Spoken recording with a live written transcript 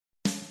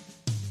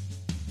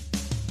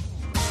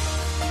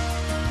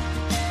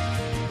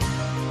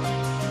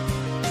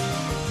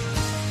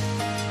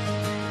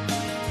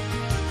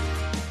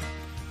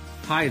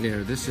Hi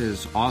there, this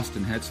is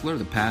Austin Hetsler,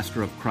 the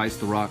pastor of Christ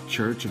the Rock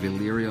Church of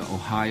Elyria,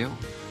 Ohio.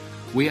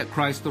 We at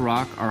Christ the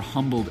Rock are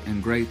humbled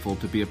and grateful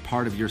to be a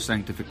part of your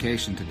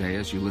sanctification today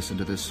as you listen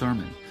to this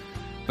sermon.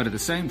 But at the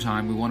same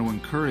time, we want to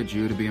encourage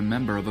you to be a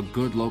member of a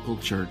good local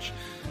church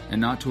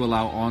and not to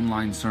allow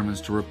online sermons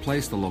to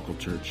replace the local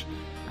church,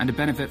 and to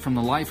benefit from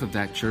the life of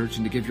that church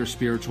and to give your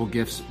spiritual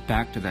gifts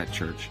back to that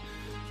church.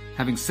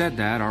 Having said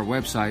that, our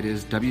website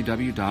is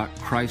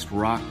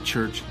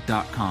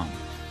www.christrockchurch.com.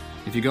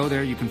 If you go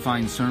there, you can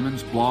find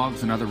sermons,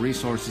 blogs, and other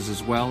resources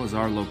as well as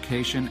our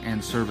location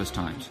and service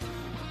times.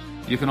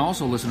 You can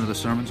also listen to the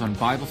sermons on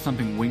Bible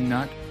Thumping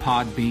Wingnut,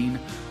 Podbean,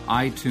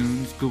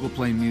 iTunes, Google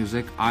Play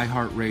Music,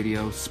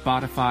 iHeartRadio,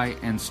 Spotify,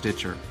 and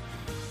Stitcher.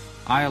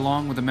 I,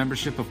 along with the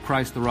membership of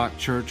Christ the Rock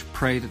Church,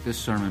 pray that this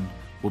sermon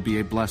will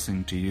be a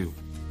blessing to you.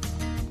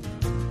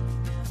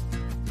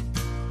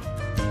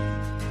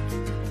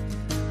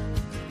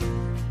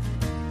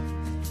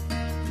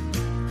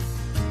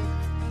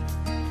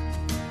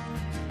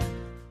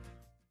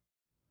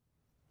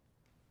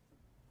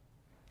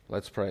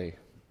 Let's pray.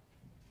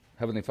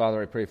 Heavenly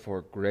Father, I pray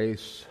for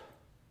grace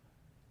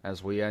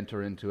as we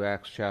enter into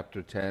Acts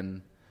chapter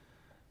 10,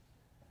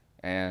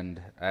 and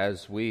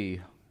as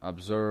we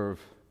observe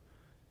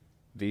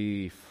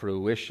the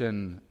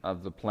fruition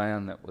of the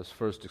plan that was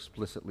first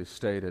explicitly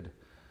stated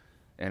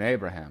in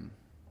Abraham,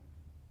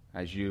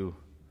 as you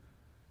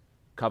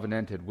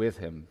covenanted with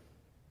him.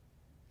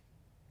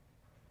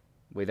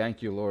 We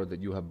thank you, Lord,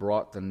 that you have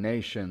brought the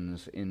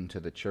nations into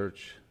the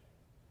church,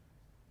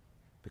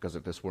 because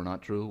if this were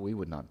not true, we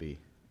would not be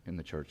in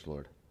the church,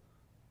 Lord.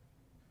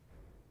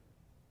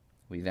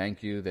 We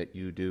thank you that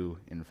you do,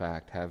 in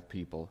fact, have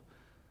people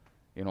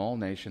in all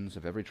nations,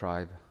 of every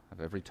tribe,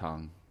 of every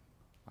tongue,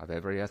 of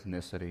every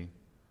ethnicity.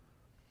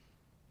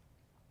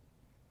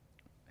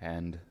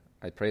 And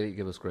I pray that you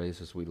give us grace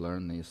as we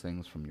learn these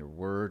things from your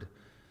word.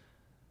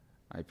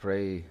 I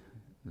pray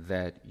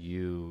that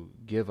you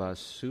give us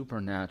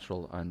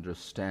supernatural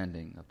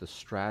understanding of the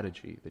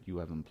strategy that you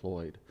have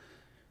employed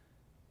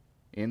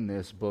in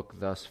this book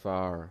thus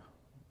far,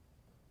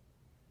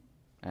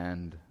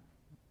 and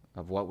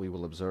of what we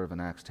will observe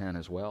in Acts 10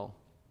 as well.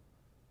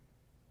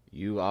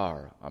 You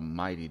are a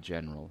mighty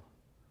general,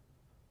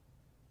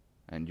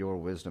 and your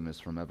wisdom is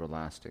from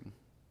everlasting.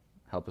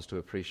 Help us to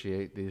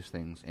appreciate these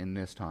things in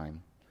this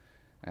time,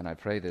 and I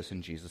pray this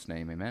in Jesus'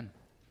 name, amen.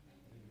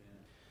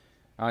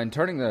 In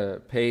turning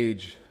the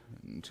page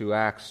to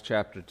Acts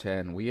chapter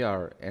 10, we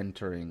are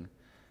entering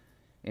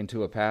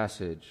into a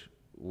passage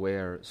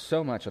where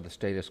so much of the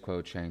status quo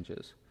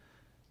changes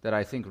that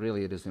I think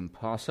really it is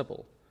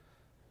impossible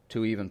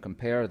to even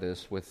compare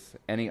this with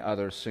any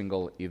other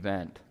single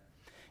event.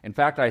 In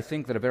fact, I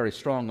think that a very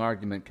strong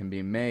argument can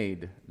be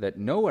made that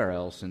nowhere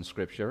else in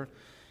Scripture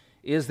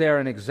is there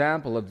an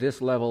example of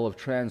this level of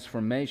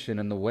transformation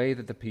in the way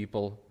that the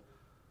people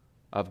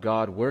of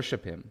God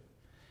worship Him.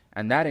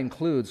 And that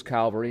includes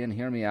Calvary, and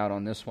hear me out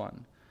on this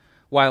one.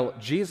 While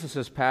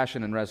Jesus'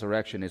 passion and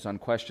resurrection is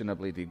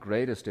unquestionably the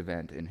greatest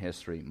event in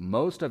history,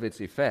 most of its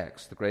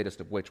effects, the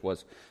greatest of which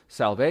was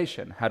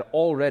salvation, had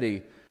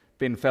already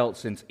been felt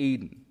since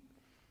Eden.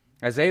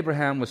 As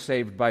Abraham was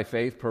saved by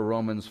faith per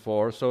Romans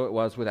 4, so it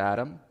was with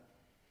Adam,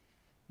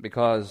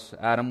 because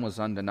Adam was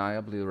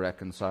undeniably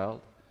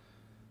reconciled.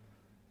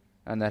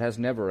 And that has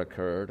never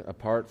occurred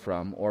apart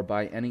from or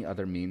by any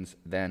other means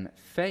than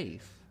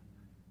faith.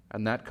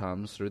 And that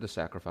comes through the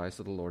sacrifice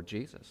of the Lord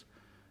Jesus,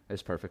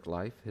 His perfect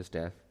life, His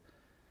death,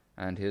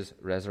 and His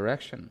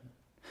resurrection.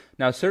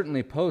 Now,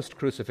 certainly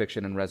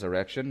post-crucifixion and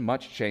resurrection,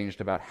 much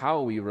changed about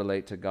how we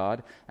relate to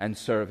God and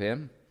serve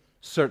Him.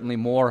 Certainly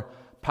more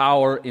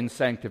power in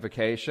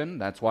sanctification.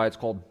 That's why it's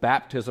called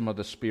baptism of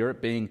the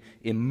Spirit, being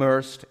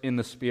immersed in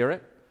the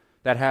Spirit.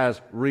 That has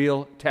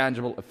real,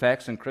 tangible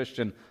effects in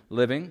Christian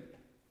living.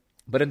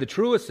 But in the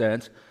truest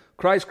sense,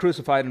 Christ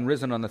crucified and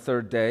risen on the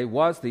third day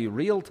was the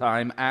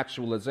real-time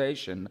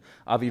actualization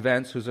of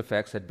events whose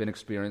effects had been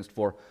experienced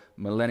for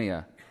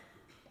millennia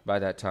by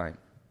that time.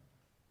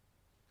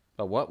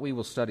 But what we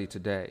will study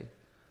today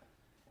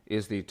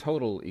is the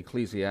total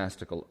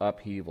ecclesiastical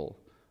upheaval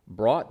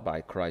brought by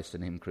Christ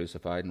and Him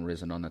crucified and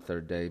risen on the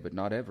third day, but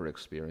not ever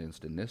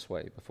experienced in this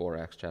way before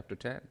Acts chapter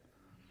 10.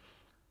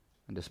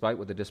 And despite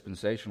what the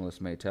dispensationalists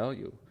may tell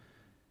you,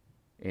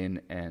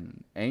 in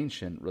an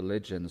ancient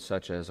religion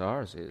such as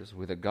ours is,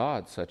 with a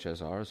God such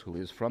as ours who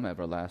is from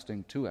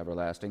everlasting to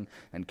everlasting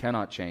and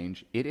cannot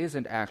change, it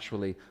isn't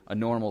actually a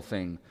normal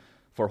thing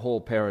for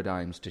whole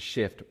paradigms to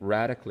shift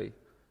radically,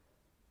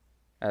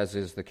 as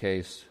is the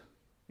case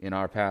in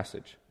our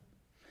passage.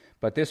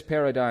 But this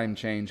paradigm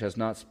change has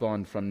not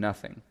spawned from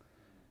nothing,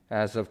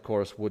 as of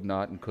course would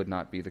not and could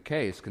not be the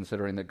case,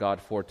 considering that God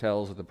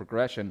foretells of the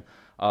progression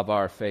of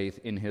our faith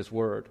in His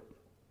Word.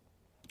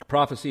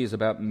 Prophecies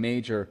about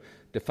major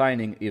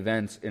defining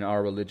events in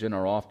our religion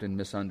are often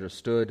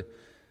misunderstood,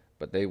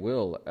 but they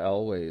will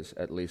always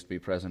at least be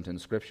present in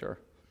Scripture.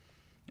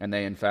 And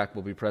they, in fact,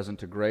 will be present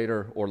to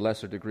greater or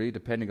lesser degree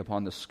depending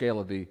upon the scale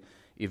of the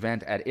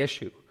event at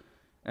issue.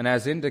 And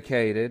as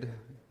indicated,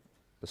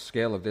 the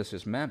scale of this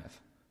is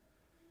mammoth.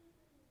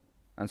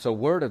 And so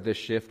word of this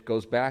shift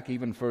goes back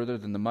even further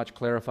than the much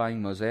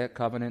clarifying Mosaic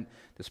covenant.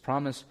 This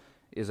promise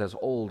is as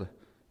old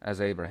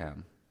as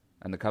Abraham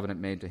and the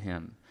covenant made to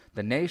him.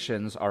 The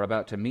nations are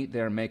about to meet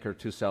their Maker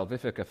to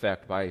salvific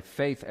effect by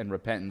faith and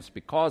repentance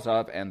because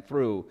of and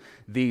through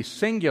the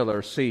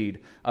singular seed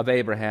of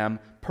Abraham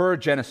per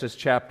Genesis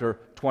chapter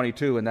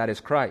 22, and that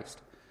is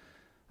Christ.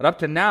 But up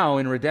to now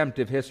in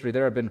redemptive history,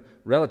 there have been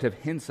relative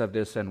hints of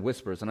this and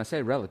whispers. And I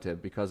say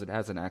relative because it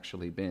hasn't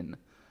actually been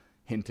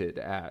hinted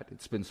at.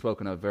 It's been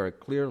spoken of very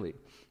clearly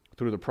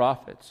through the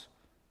prophets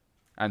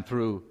and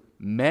through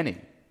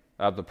many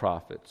of the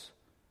prophets.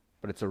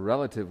 But it's a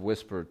relative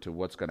whisper to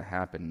what's going to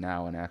happen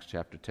now in Acts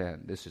chapter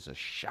 10. This is a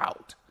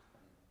shout.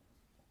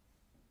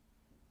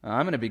 Now,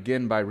 I'm going to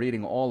begin by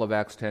reading all of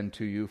Acts 10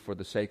 to you for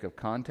the sake of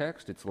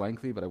context. It's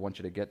lengthy, but I want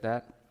you to get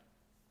that.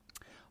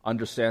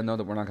 Understand, though,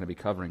 that we're not going to be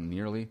covering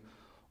nearly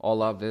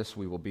all of this.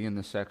 We will be in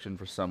this section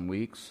for some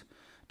weeks.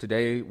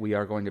 Today, we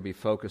are going to be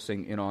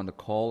focusing in on the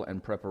call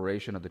and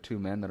preparation of the two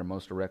men that are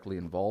most directly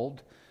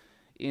involved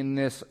in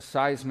this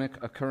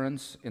seismic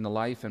occurrence in the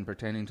life and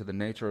pertaining to the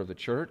nature of the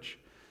church.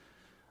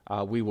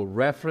 We will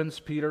reference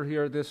Peter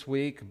here this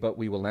week, but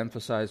we will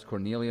emphasize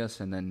Cornelius,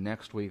 and then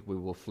next week we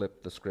will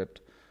flip the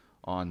script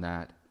on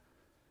that.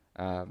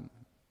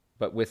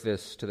 But with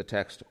this, to the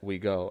text we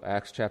go.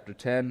 Acts chapter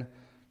 10,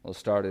 we'll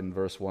start in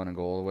verse 1 and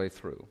go all the way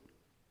through.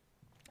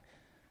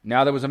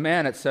 Now there was a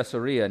man at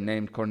Caesarea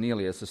named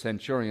Cornelius, a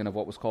centurion of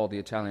what was called the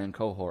Italian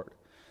cohort,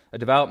 a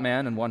devout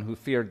man and one who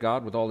feared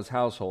God with all his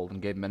household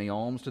and gave many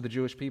alms to the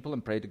Jewish people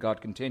and prayed to God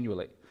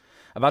continually.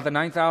 About the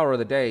 9th hour of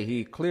the day,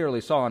 he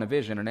clearly saw in a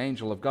vision an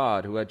angel of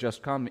God who had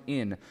just come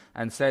in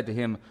and said to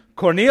him,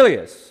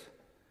 Cornelius!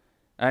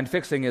 And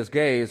fixing his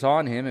gaze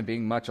on him and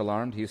being much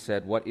alarmed, he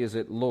said, What is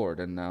it, Lord?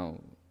 And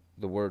now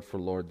the word for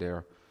Lord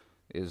there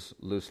is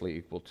loosely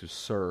equal to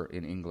sir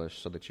in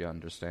English, so that you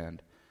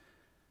understand.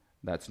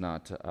 That's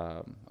not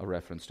a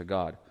reference to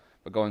God.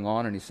 But going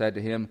on, and he said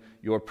to him,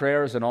 Your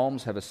prayers and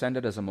alms have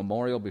ascended as a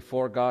memorial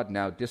before God.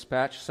 Now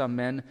dispatch some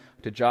men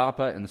to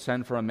Joppa and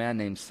send for a man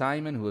named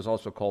Simon, who is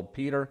also called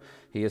Peter.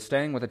 He is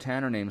staying with a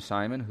tanner named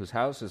Simon, whose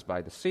house is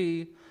by the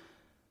sea.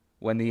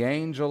 When the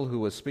angel who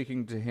was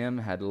speaking to him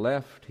had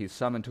left, he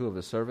summoned two of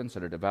his servants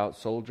and a devout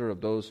soldier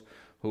of those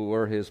who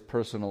were his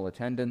personal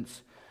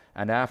attendants.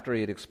 And after he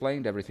had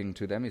explained everything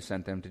to them, he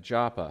sent them to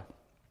Joppa.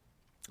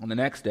 On the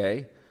next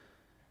day,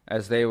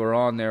 as they were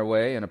on their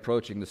way and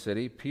approaching the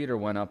city, Peter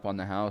went up on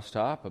the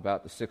housetop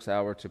about the 6th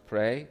hour to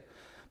pray.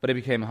 But he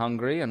became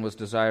hungry and was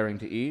desiring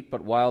to eat.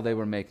 But while they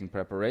were making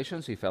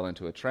preparations, he fell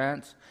into a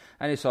trance,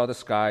 and he saw the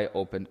sky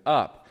opened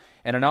up,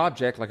 and an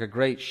object like a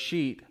great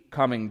sheet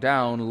coming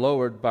down,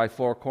 lowered by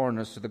four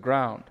corners to the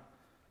ground.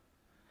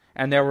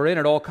 And there were in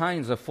it all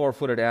kinds of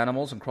four-footed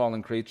animals and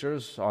crawling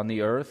creatures on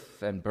the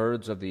earth and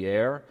birds of the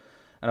air.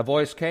 And a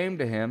voice came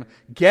to him,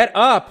 Get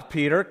up,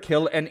 Peter,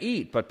 kill and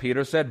eat. But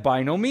Peter said,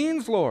 By no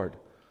means, Lord,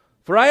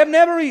 for I have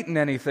never eaten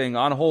anything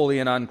unholy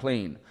and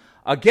unclean.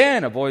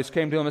 Again a voice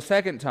came to him a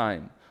second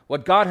time,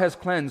 What God has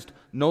cleansed,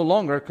 no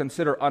longer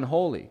consider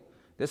unholy.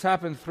 This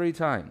happened 3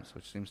 times,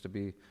 which seems to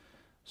be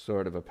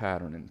sort of a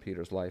pattern in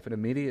Peter's life. And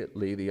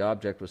immediately the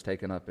object was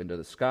taken up into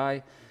the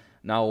sky.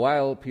 Now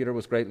while Peter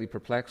was greatly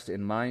perplexed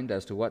in mind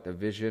as to what the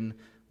vision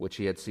which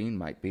he had seen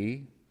might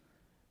be,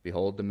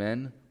 behold, the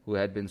men who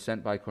had been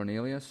sent by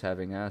Cornelius,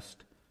 having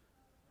asked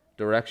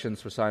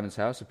directions for Simon's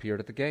house,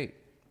 appeared at the gate.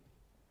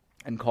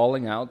 And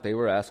calling out, they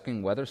were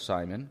asking whether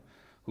Simon,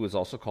 who is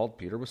also called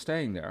Peter, was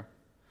staying there.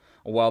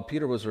 While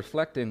Peter was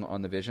reflecting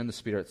on the vision, the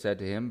Spirit said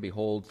to him,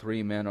 Behold,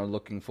 3 men are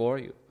looking for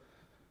you.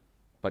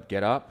 But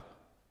get up,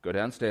 go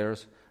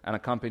downstairs, and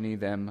accompany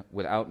them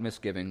without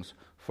misgivings,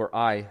 for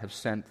I have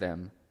sent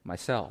them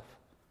myself.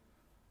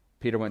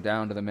 Peter went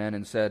down to the men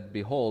and said,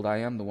 Behold, I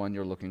am the one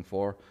you're looking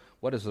for.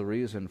 What is the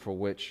reason for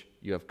which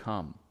you have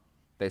come?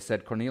 They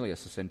said,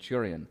 Cornelius, a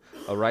centurion,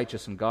 a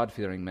righteous and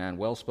God-fearing man,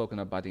 well spoken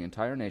of by the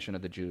entire nation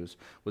of the Jews,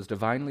 was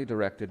divinely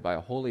directed by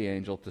a holy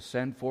angel to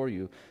send for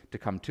you to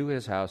come to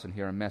his house and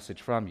hear a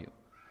message from you.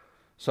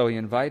 So he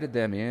invited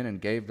them in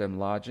and gave them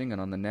lodging, and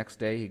on the next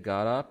day he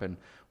got up and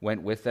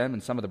went with them,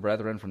 and some of the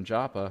brethren from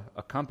Joppa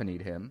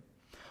accompanied him.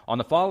 On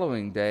the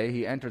following day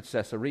he entered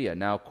Caesarea.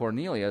 Now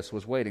Cornelius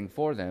was waiting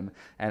for them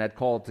and had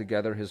called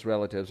together his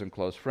relatives and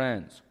close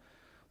friends.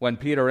 When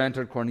Peter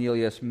entered,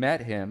 Cornelius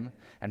met him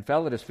and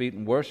fell at his feet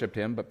and worshipped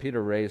him, but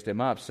Peter raised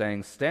him up,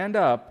 saying, Stand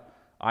up,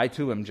 I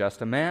too am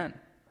just a man.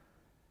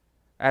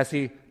 As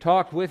he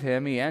talked with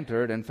him, he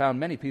entered and found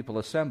many people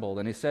assembled,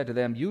 and he said to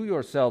them, You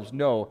yourselves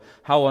know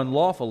how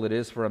unlawful it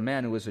is for a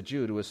man who is a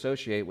Jew to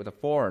associate with a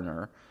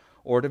foreigner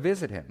or to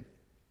visit him.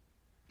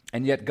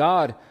 And yet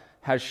God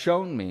has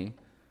shown me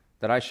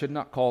that I should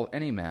not call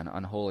any man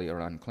unholy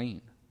or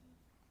unclean.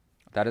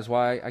 That is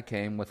why I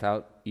came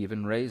without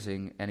even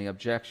raising any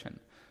objection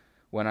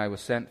when I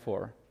was sent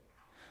for.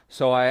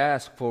 So I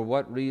asked, For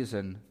what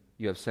reason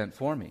you have sent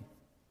for me?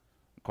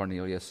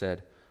 Cornelius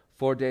said,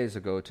 4 days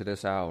ago to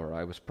this hour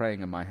I was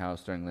praying in my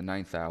house during the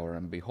 9th hour,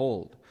 and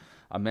behold,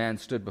 a man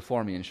stood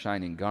before me in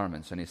shining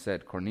garments, and he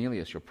said,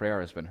 'Cornelius, your prayer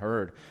has been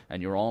heard,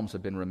 and your alms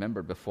have been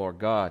remembered before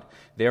God.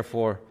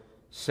 Therefore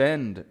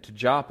send to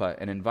Joppa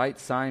and invite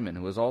Simon,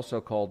 who is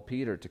also called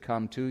Peter, to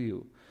come to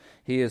you.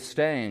 He is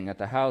staying at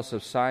the house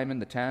of Simon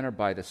the tanner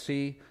by the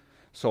sea.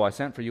 So I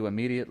sent for you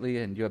immediately,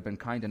 and you have been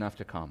kind enough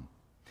to come.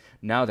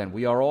 Now then,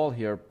 we are all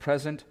here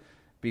present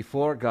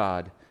before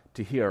God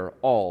to hear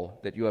all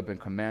that you have been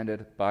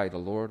commanded by the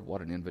Lord.'"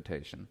 What an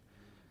invitation.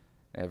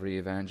 Every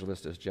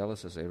evangelist is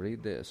jealous as they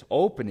read this.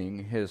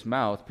 Opening his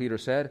mouth, Peter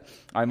said,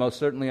 "I most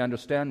certainly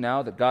understand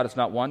now that God is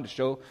not one to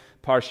show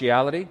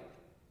partiality,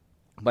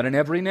 but in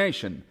every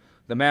nation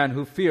the man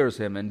who fears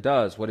him and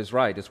does what is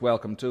right is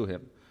welcome to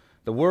him.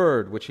 The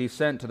word which he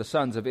sent to the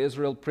sons of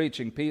Israel,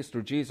 preaching peace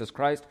through Jesus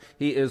Christ,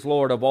 he is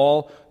Lord of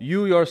all.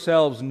 You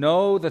yourselves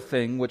know the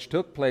thing which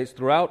took place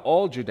throughout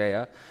all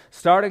Judea,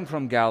 starting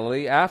from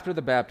Galilee after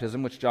the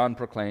baptism which John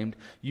proclaimed.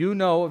 You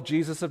know of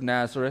Jesus of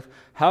Nazareth,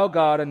 how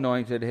God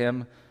anointed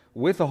him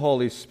with the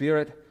Holy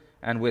Spirit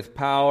and with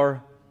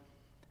power,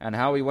 and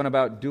how he went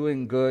about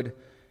doing good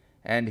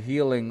and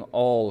healing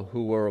all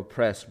who were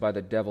oppressed by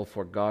the devil,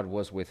 for God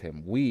was with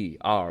him. We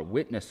are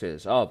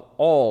witnesses of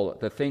all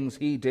the things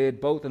he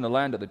did, both in the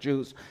land of the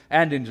Jews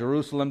and in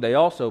Jerusalem. They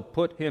also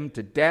put him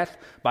to death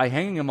by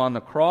hanging him on the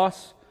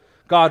cross.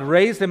 God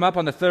raised him up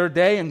on the third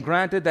day and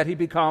granted that he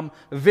become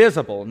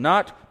visible,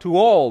 not to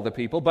all the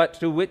people, but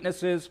to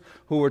witnesses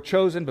who were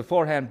chosen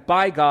beforehand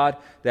by God,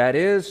 that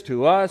is,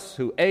 to us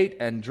who ate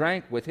and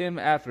drank with him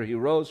after he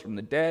rose from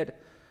the dead.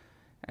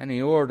 And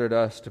he ordered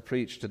us to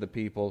preach to the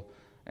people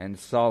and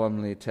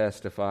solemnly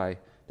testify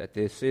that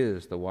this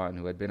is the one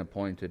who had been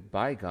appointed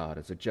by God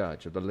as a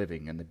judge of the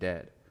living and the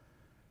dead.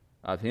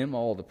 Of him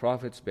all the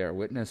prophets bear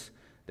witness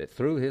that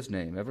through his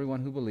name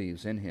everyone who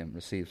believes in him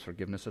receives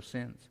forgiveness of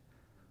sins."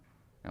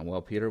 And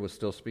while Peter was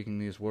still speaking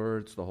these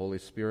words, the Holy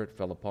Spirit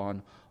fell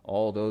upon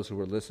all those who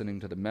were listening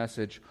to the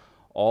message.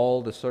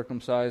 All the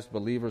circumcised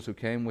believers who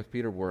came with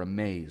Peter were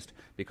amazed,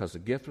 because the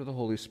gift of the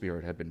Holy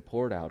Spirit had been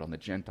poured out on the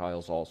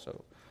Gentiles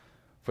also.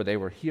 For they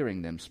were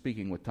hearing them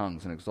speaking with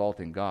tongues and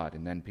exalting God.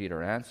 And then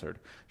Peter answered,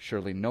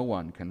 "Surely no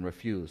one can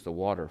refuse the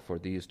water for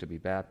these to be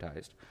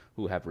baptized,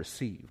 who have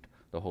received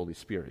the Holy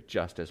Spirit,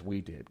 just as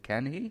we did.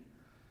 Can he?"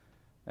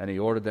 And he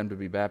ordered them to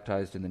be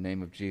baptized in the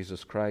name of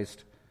Jesus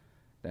Christ.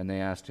 Then they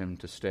asked him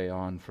to stay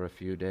on for a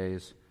few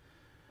days.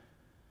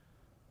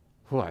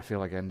 I feel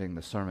like ending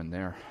the sermon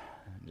there,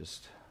 and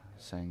just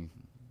saying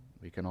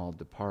we can all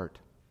depart.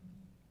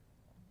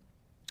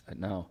 And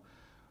now,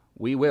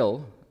 we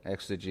will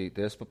exegete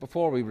this, but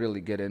before we really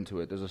get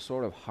into it, there's a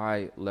sort of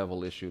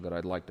high-level issue that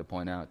I'd like to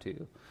point out to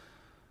you,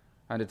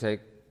 and to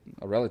take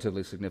a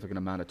relatively significant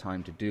amount of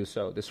time to do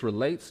so. This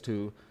relates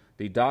to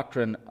the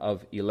doctrine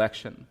of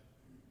election,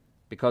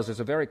 because there's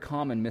a very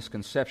common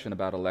misconception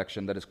about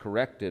election that is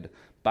corrected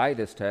by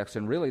this text,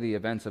 and really the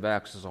events of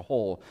Acts as a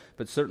whole,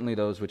 but certainly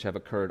those which have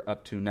occurred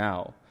up to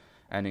now,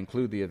 and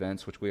include the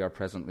events which we are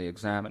presently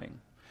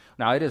examining.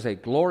 Now, it is a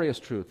glorious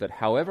truth that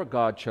however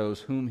God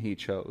chose whom he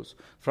chose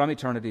from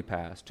eternity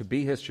past to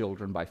be his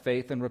children by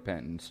faith and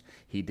repentance,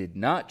 he did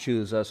not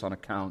choose us on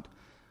account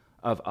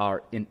of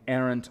our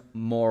inerrant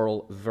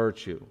moral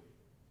virtue.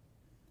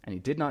 And he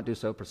did not do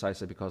so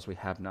precisely because we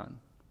have none.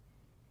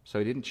 So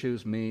he didn't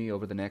choose me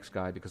over the next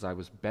guy because I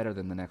was better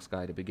than the next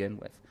guy to begin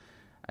with,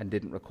 and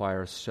didn't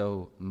require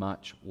so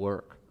much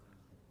work.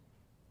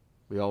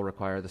 We all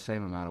require the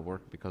same amount of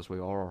work because we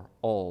are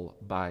all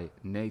by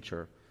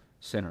nature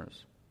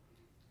sinners,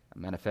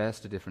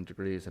 manifest to different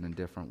degrees and in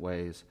different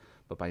ways,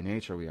 but by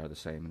nature we are the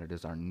same, and it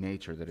is our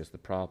nature that is the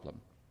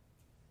problem.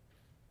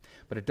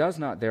 But it does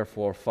not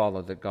therefore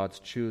follow that God's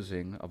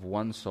choosing of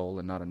one soul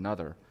and not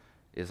another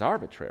is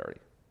arbitrary.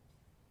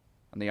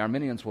 And the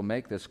Arminians will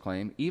make this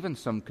claim. Even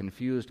some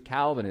confused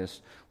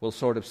Calvinists will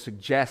sort of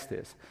suggest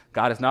this.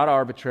 God is not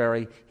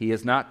arbitrary. He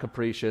is not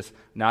capricious,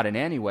 not in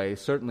any way,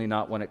 certainly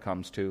not when it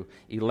comes to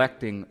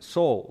electing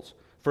souls.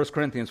 1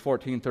 Corinthians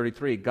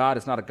 14:33, God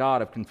is not a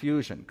God of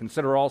confusion.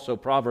 Consider also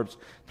Proverbs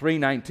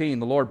 3:19,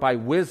 the Lord by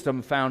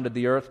wisdom founded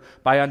the earth,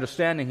 by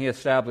understanding he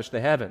established the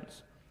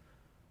heavens.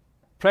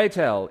 Pray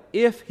tell,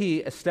 if he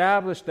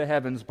established the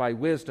heavens by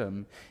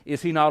wisdom,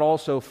 is he not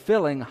also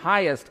filling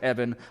highest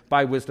heaven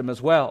by wisdom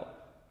as well?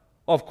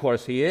 Of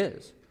course he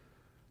is.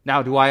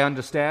 Now, do I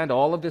understand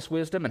all of this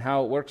wisdom and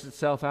how it works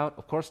itself out?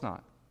 Of course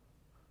not.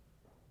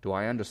 Do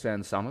I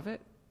understand some of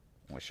it?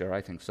 Well, sure, I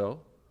think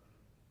so.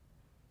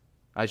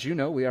 As you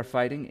know, we are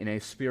fighting in a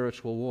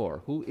spiritual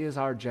war. Who is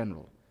our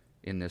general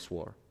in this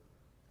war?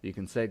 You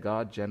can say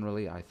God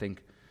generally. I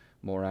think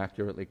more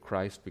accurately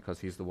Christ, because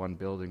he's the one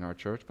building our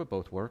church, but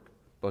both work.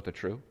 Both are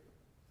true.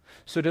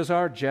 So does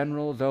our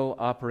general, though,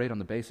 operate on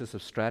the basis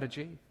of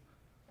strategy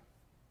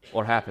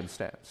or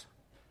happenstance?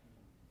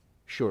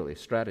 Surely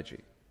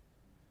strategy.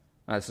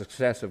 The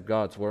success of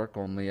God's work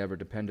only ever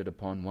depended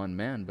upon one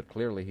man, but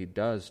clearly he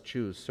does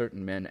choose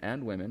certain men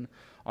and women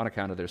on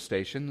account of their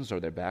stations or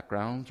their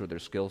backgrounds or their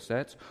skill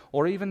sets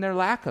or even their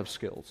lack of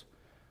skills.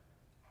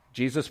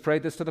 Jesus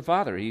prayed this to the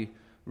Father. He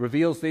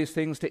reveals these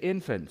things to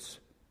infants,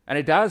 and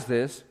he does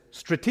this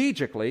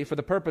strategically for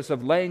the purpose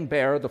of laying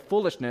bare the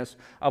foolishness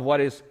of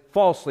what is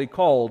falsely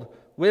called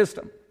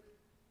wisdom.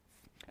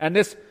 And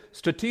this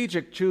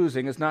strategic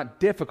choosing is not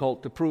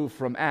difficult to prove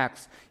from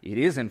Acts. It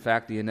is, in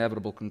fact, the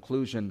inevitable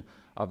conclusion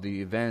of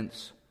the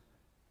events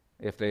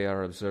if they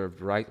are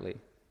observed rightly.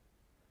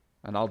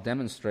 And I'll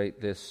demonstrate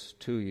this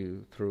to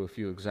you through a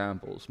few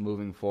examples,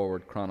 moving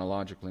forward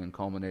chronologically and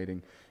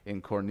culminating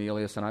in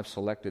Cornelius. And I've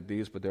selected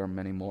these, but there are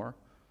many more.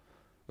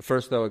 The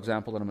first, though,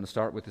 example that I'm going to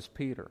start with is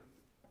Peter.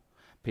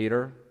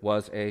 Peter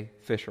was a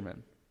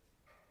fisherman.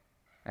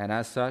 And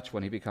as such,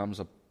 when he becomes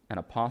an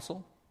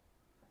apostle,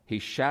 he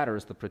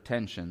shatters the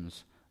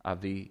pretensions of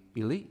the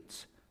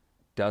elites.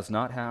 Does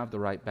not have the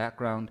right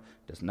background,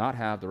 does not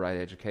have the right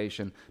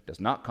education, does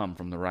not come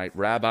from the right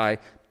rabbi,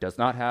 does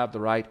not have the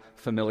right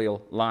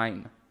familial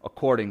line,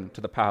 according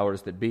to the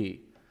powers that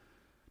be.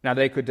 Now,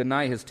 they could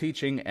deny his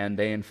teaching, and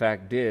they in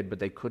fact did, but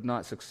they could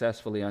not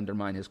successfully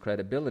undermine his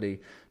credibility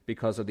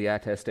because of the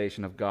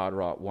attestation of God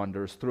wrought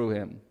wonders through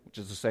him, which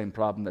is the same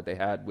problem that they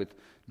had with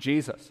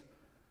Jesus.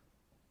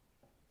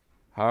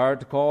 Hard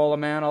to call a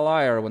man a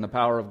liar when the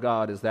power of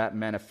God is that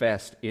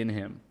manifest in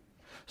him.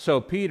 So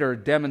Peter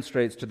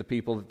demonstrates to the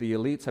people that the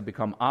elites have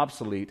become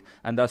obsolete,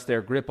 and thus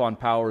their grip on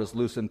power is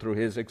loosened through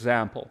his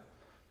example.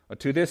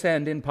 To this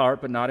end, in part,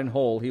 but not in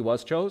whole, he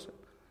was chosen.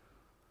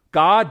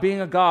 God,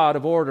 being a God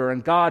of order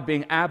and God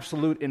being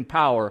absolute in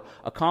power,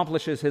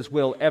 accomplishes his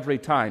will every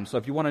time. So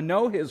if you want to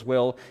know his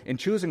will in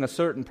choosing a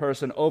certain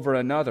person over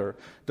another,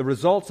 the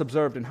results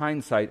observed in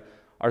hindsight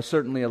are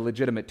certainly a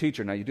legitimate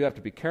teacher. Now, you do have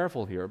to be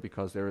careful here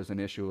because there is an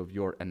issue of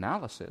your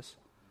analysis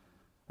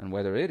and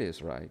whether it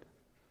is right.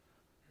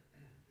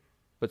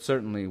 But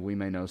certainly we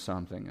may know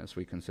something as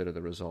we consider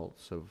the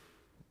results of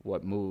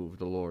what moved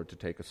the Lord to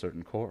take a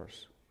certain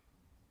course.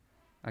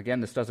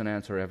 Again, this doesn't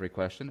answer every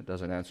question. It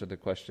doesn't answer the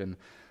question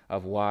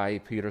of why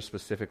Peter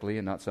specifically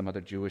and not some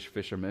other Jewish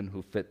fishermen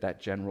who fit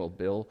that general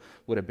bill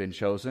would have been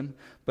chosen.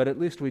 But at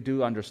least we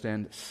do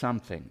understand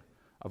something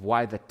of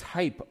why the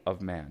type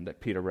of man that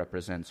Peter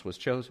represents was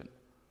chosen.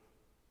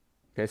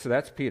 Okay, so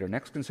that's Peter.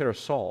 Next, consider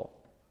Saul.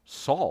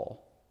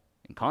 Saul,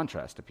 in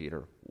contrast to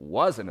Peter,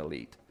 was an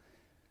elite.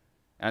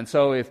 And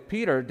so if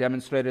Peter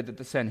demonstrated that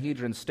the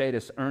Sanhedrin's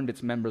status earned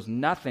its members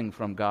nothing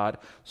from God,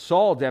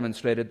 Saul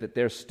demonstrated that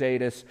their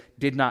status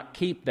did not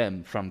keep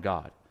them from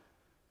God.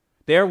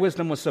 Their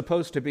wisdom was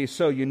supposed to be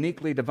so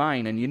uniquely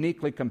divine and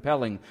uniquely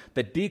compelling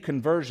that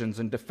deconversions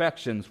and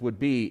defections would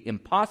be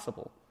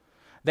impossible.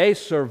 They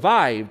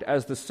survived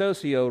as the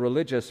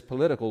socio-religious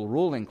political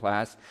ruling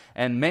class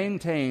and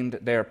maintained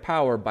their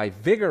power by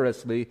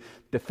vigorously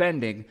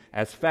defending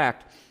as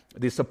fact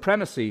the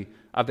supremacy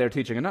of their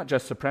teaching, and not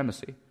just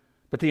supremacy,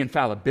 but the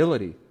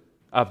infallibility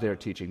of their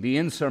teaching, the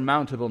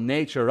insurmountable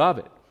nature of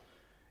it.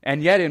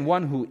 And yet in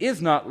one who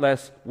is not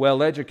less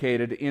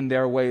well-educated in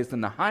their ways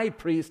than the high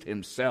priest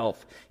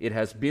himself, it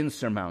has been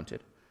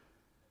surmounted.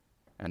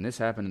 And this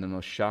happened in the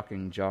most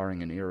shocking,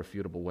 jarring, and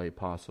irrefutable way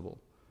possible.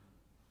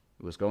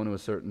 He was going to a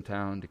certain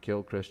town to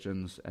kill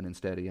Christians, and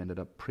instead he ended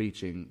up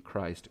preaching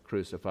Christ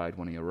crucified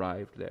when he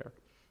arrived there.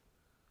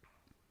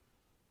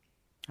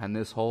 And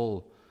this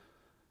whole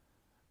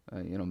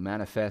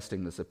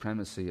manifesting the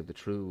supremacy of the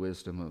true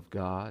wisdom of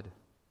God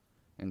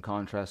in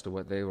contrast to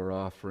what they were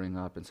offering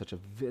up in such a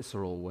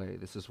visceral way.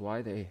 This is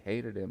why they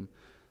hated him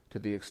to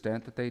the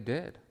extent that they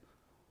did.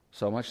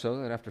 So much so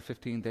that after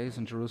 15 days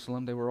in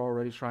Jerusalem, they were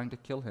already trying to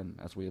kill him,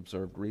 as we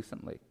observed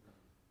recently.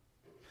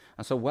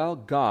 And so while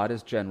God,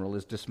 as general,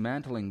 is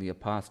dismantling the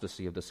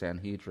apostasy of the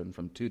Sanhedrin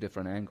from two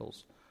different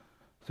angles,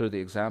 through the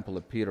example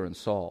of Peter and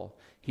Saul,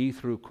 he,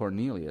 through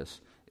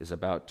Cornelius, is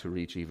about to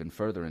reach even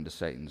further into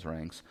Satan's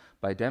ranks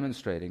by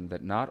demonstrating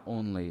that not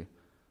only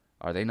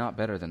are they not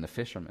better than the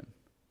fishermen,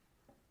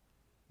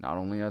 not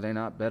only are they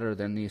not better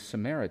than the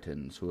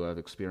Samaritans who have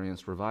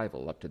experienced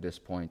revival up to this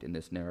point in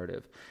this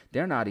narrative,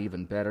 they're not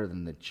even better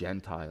than the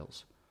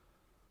Gentiles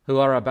who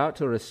are about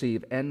to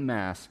receive en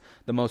masse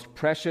the most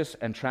precious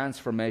and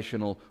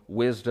transformational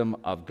wisdom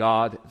of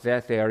God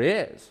that there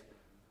is,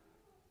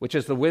 which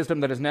is the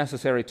wisdom that is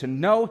necessary to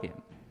know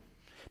him.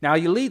 Now,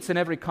 elites in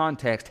every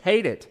context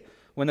hate it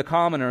when the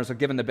commoners are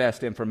given the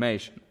best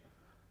information.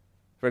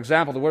 For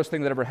example, the worst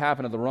thing that ever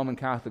happened to the Roman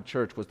Catholic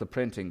Church was the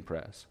printing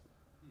press.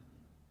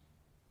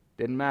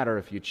 Didn't matter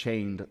if you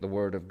chained the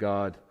Word of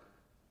God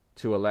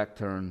to a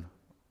lectern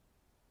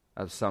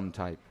of some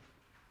type.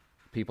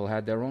 People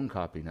had their own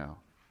copy now.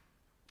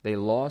 They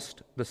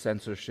lost the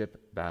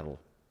censorship battle.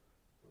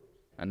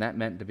 And that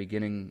meant the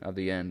beginning of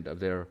the end of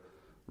their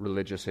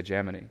religious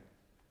hegemony.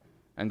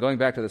 And going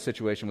back to the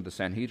situation with the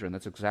Sanhedrin,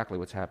 that's exactly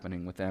what's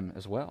happening with them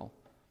as well.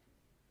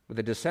 With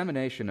the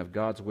dissemination of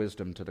God's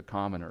wisdom to the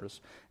commoners,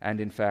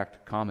 and in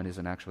fact, common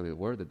isn't actually the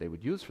word that they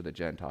would use for the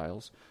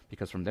Gentiles,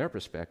 because from their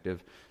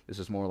perspective, this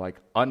is more like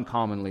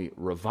uncommonly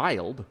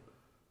reviled.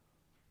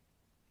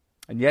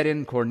 And yet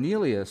in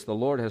Cornelius, the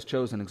Lord has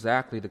chosen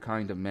exactly the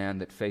kind of man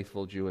that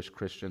faithful Jewish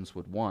Christians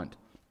would want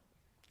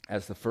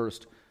as the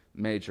first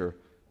major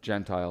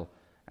Gentile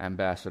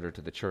ambassador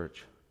to the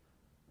church.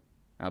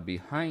 Now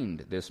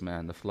behind this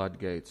man, the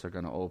floodgates are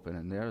going to open,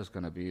 and there's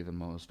going to be the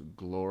most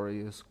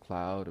glorious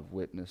cloud of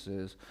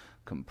witnesses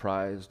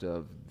comprised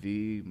of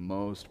the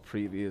most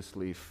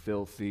previously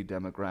filthy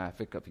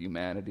demographic of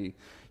humanity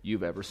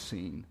you've ever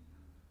seen.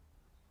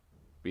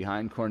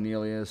 Behind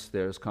Cornelius,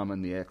 there's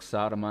coming the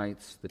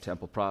ex-sodomites, the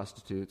temple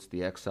prostitutes,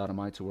 the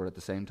ex-sodomites who were at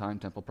the same time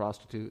temple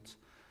prostitutes,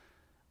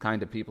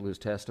 kind of people whose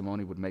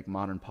testimony would make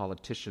modern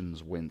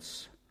politicians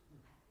wince.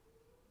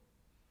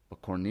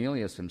 But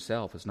Cornelius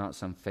himself is not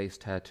some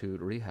face-tattooed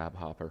rehab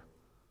hopper.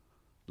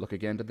 Look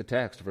again to the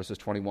text, verses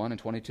 21 and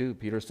 22.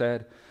 Peter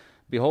said,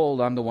 "Behold,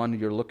 I'm the one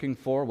you're looking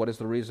for. What is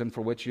the reason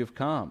for which you've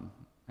come?"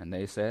 And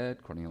they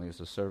said,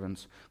 Cornelius'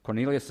 servants,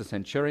 "Cornelius the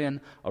centurion,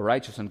 a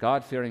righteous and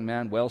God-fearing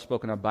man, well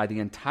spoken of by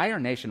the entire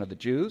nation of the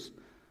Jews,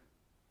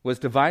 was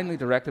divinely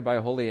directed by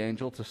a holy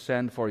angel to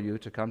send for you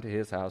to come to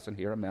his house and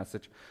hear a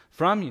message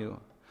from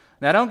you."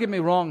 Now, don't get me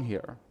wrong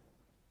here.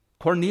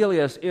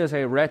 Cornelius is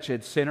a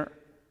wretched sinner.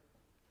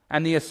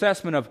 And the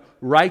assessment of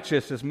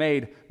righteous is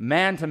made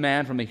man to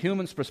man from a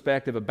human's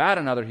perspective about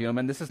another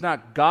human. This is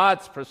not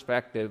God's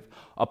perspective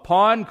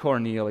upon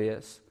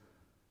Cornelius.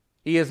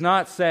 He is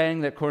not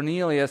saying that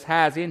Cornelius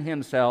has in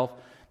himself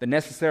the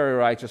necessary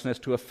righteousness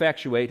to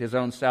effectuate his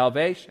own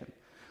salvation.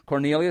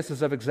 Cornelius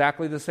is of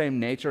exactly the same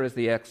nature as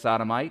the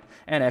ex-sodomite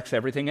and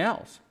ex-everything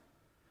else.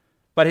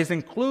 But his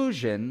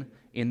inclusion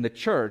in the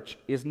church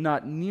is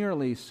not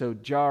nearly so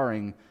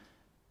jarring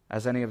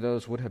as any of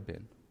those would have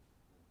been.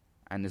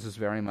 And this is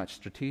very much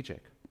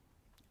strategic.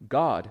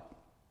 God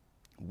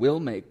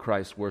will make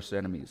Christ's worst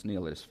enemies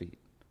kneel at his feet.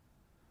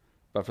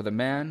 But for the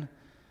man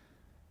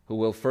who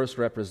will first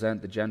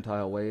represent the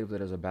Gentile wave that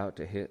is about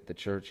to hit the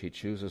church, he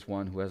chooses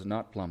one who has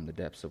not plumbed the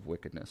depths of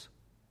wickedness,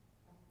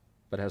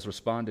 but has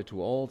responded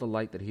to all the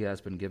light that he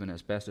has been given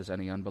as best as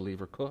any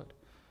unbeliever could.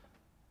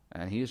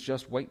 And he is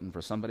just waiting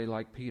for somebody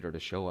like Peter to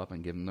show up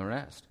and give him the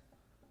rest.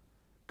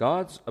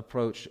 God's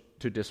approach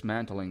to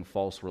dismantling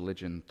false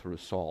religion through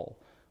Saul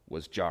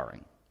was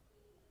jarring.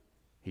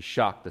 He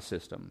shocked the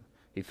system.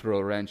 He threw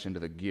a wrench into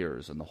the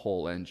gears, and the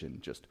whole engine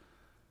just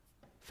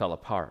fell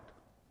apart.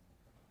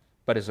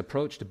 But his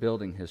approach to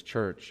building his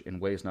church in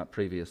ways not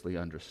previously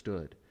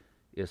understood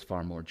is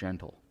far more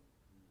gentle.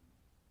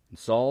 In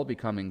Saul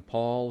becoming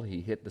Paul,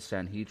 he hit the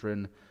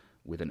Sanhedrin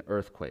with an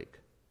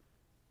earthquake.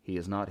 He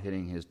is not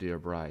hitting his dear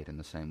bride in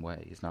the same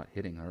way. He's not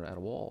hitting her at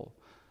all.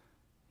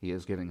 He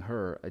is giving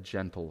her a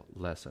gentle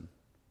lesson.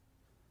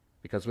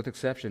 Because with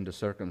exception to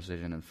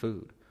circumcision and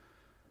food,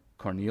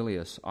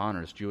 Cornelius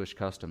honors Jewish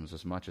customs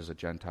as much as a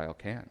Gentile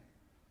can.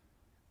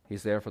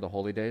 He's there for the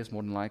holy days,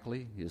 more than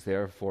likely. He's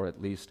there for at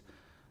least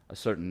a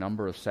certain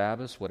number of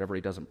Sabbaths. Whatever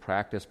he doesn't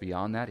practice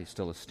beyond that, he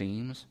still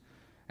esteems.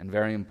 And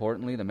very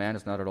importantly, the man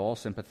is not at all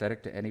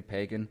sympathetic to any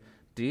pagan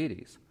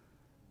deities.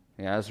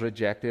 He has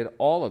rejected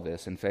all of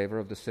this in favor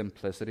of the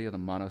simplicity of the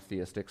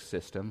monotheistic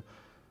system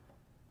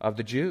of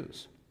the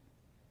Jews.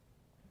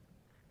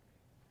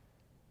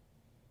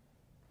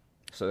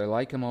 So they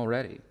like him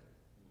already,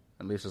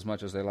 at least as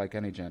much as they like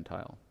any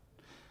Gentile.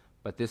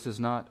 But this is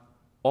not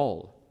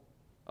all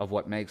of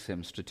what makes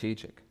him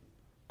strategic.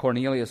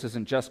 Cornelius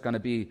isn't just going to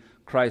be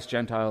Christ's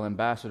Gentile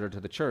ambassador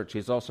to the church.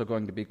 He's also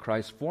going to be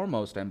Christ's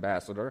foremost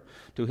ambassador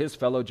to his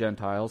fellow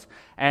Gentiles,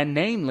 and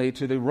namely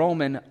to the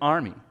Roman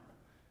army.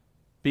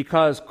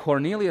 Because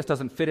Cornelius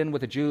doesn't fit in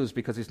with the Jews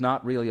because he's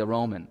not really a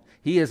Roman.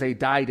 He is a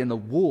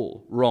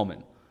dyed-in-the-wool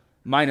Roman,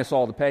 minus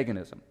all the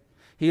paganism.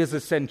 He is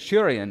a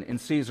centurion in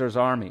Caesar's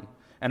army.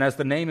 And as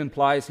the name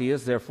implies, he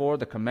is therefore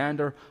the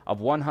commander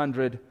of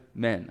 100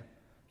 men.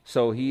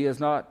 So he is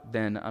not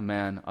then a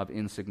man of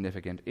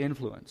insignificant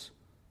influence.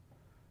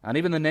 And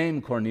even the name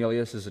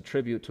Cornelius is a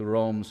tribute to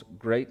Rome's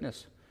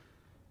greatness.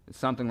 It's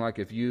something like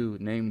if you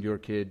named your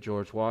kid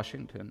George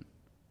Washington,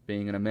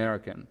 being an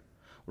American.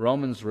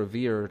 Romans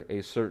revered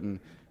a certain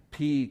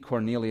P.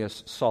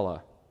 Cornelius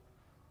Sulla,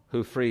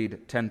 who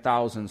freed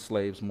 10,000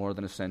 slaves more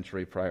than a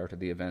century prior to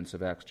the events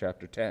of Acts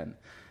chapter 10.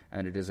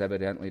 And it is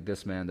evidently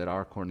this man that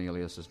our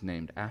Cornelius is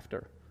named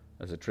after,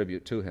 as a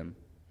tribute to him.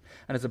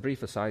 And as a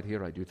brief aside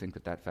here, I do think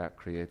that that fact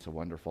creates a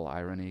wonderful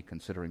irony,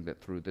 considering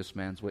that through this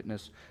man's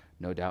witness,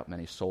 no doubt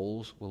many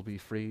souls will be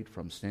freed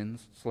from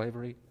sin's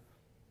slavery.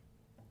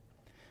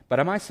 But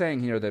am I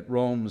saying here that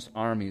Rome's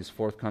army's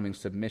forthcoming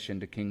submission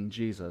to King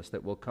Jesus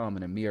that will come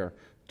in a mere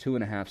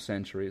 2.5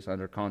 centuries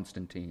under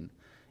Constantine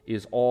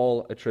is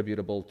all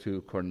attributable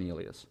to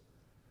Cornelius?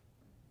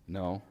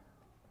 No.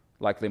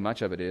 Likely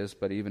much of it is,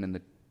 but even in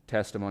the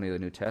testimony of the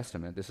New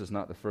Testament, this is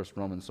not the first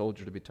Roman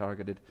soldier to be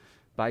targeted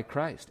by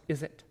Christ,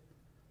 is it?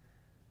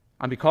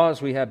 And because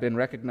we have been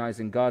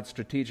recognizing God's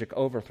strategic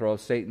overthrow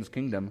of Satan's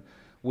kingdom,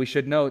 we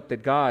should note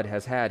that God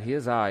has had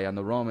his eye on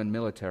the Roman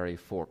military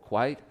for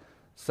quite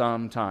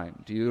some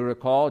time. Do you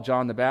recall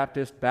John the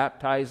Baptist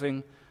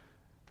baptizing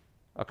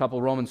a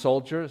couple Roman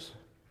soldiers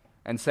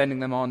and sending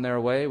them on their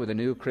way with a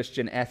new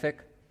Christian ethic?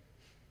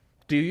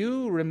 Do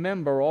you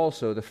remember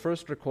also the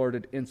first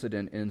recorded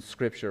incident in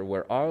Scripture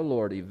where our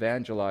Lord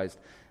evangelized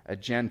a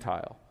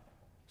Gentile?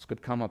 This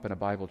could come up in a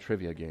Bible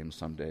trivia game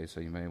someday, so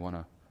you may want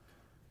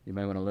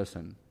to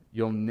listen.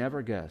 You'll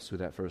never guess who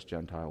that first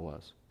Gentile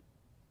was.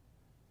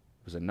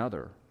 It was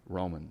another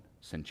Roman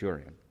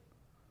centurion.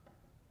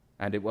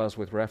 And it was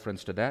with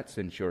reference to that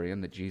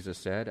centurion that Jesus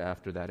said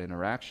after that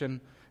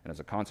interaction, and as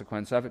a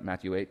consequence of it,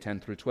 Matthew 8:10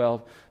 through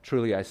 12,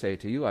 "Truly I say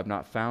to you, I've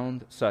not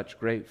found such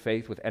great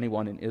faith with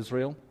anyone in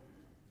Israel.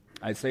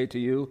 I say to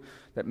you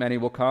that many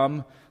will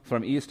come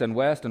from east and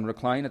west and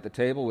recline at the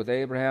table with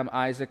Abraham,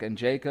 Isaac, and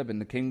Jacob in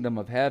the kingdom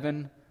of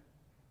heaven."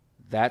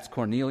 That's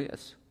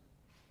Cornelius,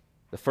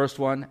 the first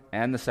one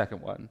and the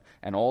second one,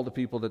 and all the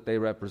people that they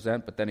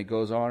represent. But then he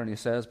goes on and he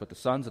says, "But the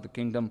sons of the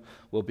kingdom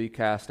will be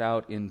cast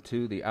out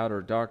into the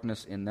outer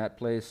darkness. In that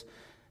place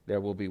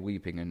there will be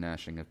weeping and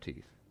gnashing of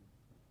teeth."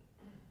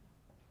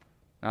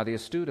 Now, the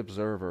astute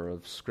observer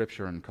of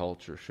Scripture and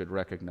culture should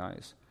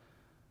recognize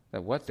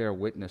that what they're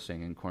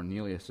witnessing in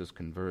Cornelius'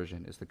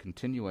 conversion is the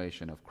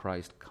continuation of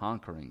Christ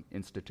conquering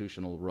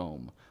institutional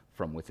Rome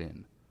from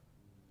within.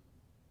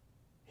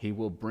 He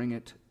will bring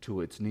it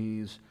to its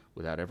knees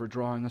without ever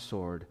drawing a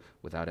sword,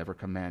 without ever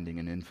commanding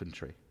an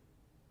infantry.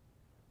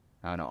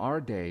 Now, in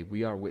our day,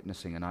 we are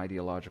witnessing an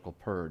ideological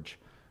purge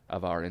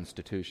of our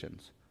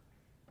institutions,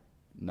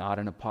 not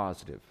in a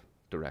positive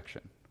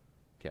direction.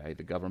 Okay,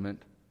 the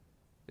government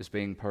is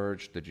being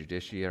purged, the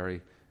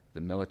judiciary,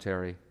 the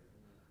military.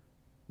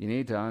 You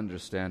need to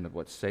understand that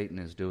what Satan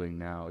is doing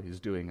now,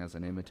 he's doing as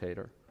an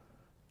imitator.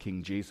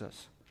 King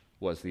Jesus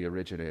was the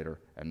originator,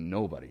 and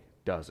nobody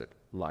does it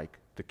like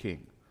the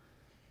king.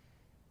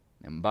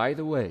 And by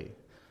the way,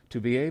 to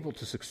be able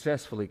to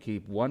successfully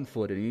keep one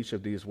foot in each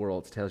of these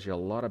worlds tells you a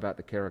lot about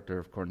the character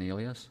of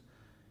Cornelius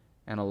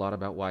and a lot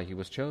about why he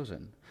was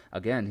chosen.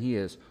 Again, he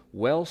is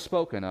well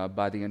spoken of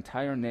by the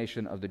entire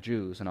nation of the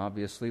Jews, and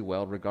obviously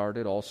well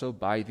regarded also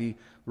by the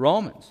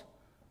Romans.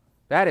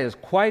 That is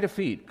quite a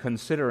feat,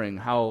 considering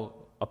how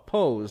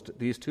opposed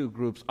these two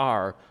groups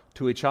are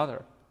to each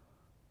other.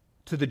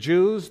 To the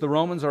Jews, the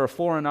Romans are a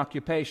foreign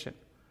occupation.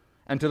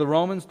 And to the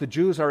Romans, the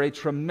Jews are a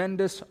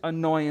tremendous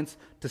annoyance,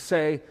 to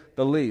say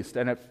the least.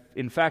 And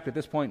in fact, at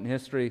this point in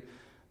history,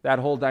 that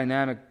whole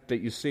dynamic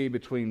that you see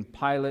between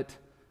Pilate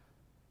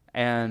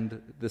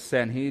and the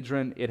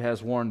Sanhedrin, it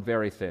has worn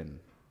very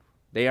thin.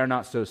 They are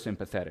not so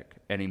sympathetic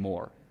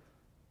anymore.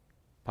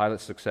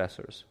 Pilate's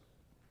successors.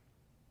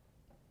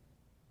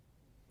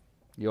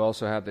 You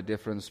also have the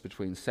difference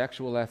between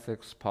sexual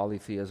ethics,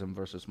 polytheism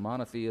versus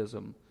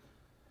monotheism,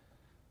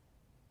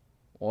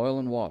 oil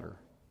and water.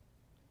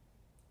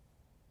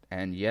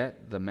 And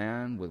yet the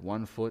man with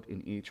one foot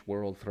in each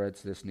world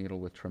threads this needle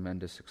with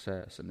tremendous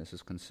success, and this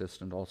is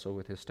consistent also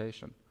with his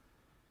station.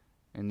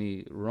 In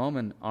the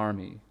Roman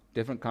army,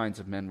 different kinds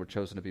of men were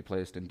chosen to be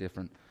placed in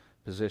different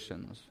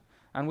positions.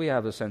 And we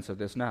have a sense of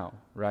this now,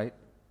 right?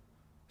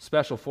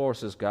 Special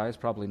forces guys,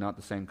 probably not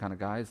the same kind of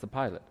guy as the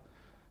pilot.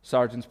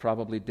 Sergeant's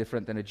probably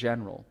different than a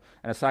general.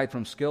 And aside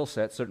from skill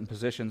set, certain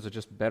positions are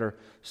just better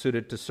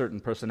suited to certain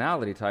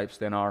personality types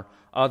than are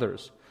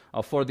others.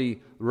 For the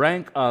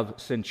rank of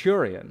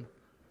centurion,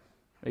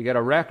 you get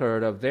a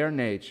record of their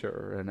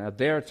nature and of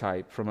their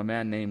type from a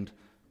man named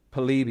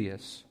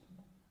Polybius.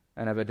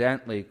 And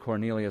evidently,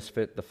 Cornelius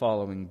fit the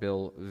following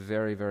bill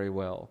very, very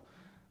well.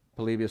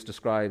 Polybius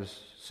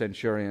describes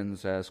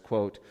centurions as,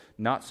 quote,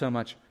 "not so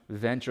much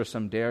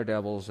venturesome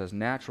daredevils as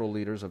natural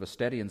leaders of a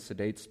steady and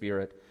sedate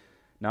spirit,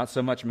 not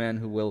so much men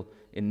who will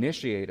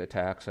initiate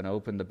attacks and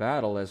open the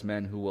battle as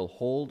men who will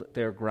hold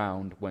their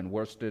ground when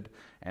worsted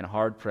and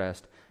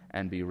hard-pressed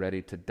and be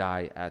ready to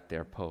die at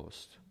their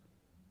post."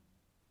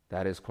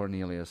 That is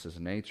Cornelius'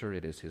 nature,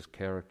 it is his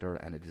character,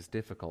 and it is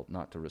difficult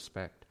not to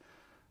respect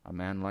a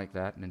man like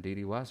that, and indeed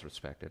he was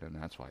respected, and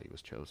that's why he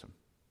was chosen.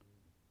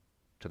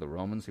 To the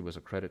Romans, he was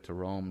a credit to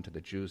Rome. To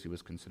the Jews, he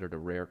was considered a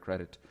rare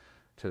credit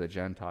to the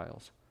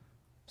Gentiles.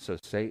 So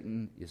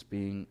Satan is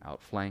being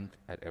outflanked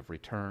at every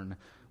turn.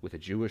 With the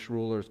Jewish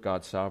rulers,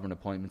 God's sovereign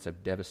appointments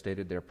have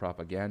devastated their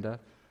propaganda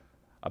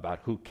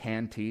about who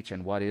can teach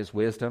and what is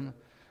wisdom.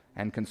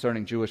 And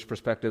concerning Jewish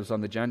perspectives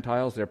on the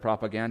Gentiles, their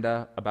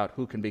propaganda about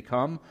who can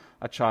become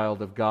a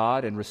child of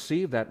God and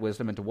receive that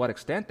wisdom and to what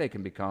extent they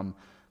can become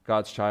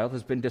God's child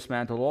has been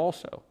dismantled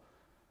also.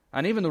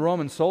 And even the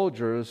Roman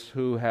soldiers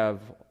who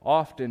have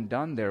often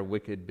done their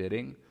wicked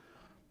bidding,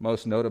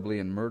 most notably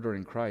in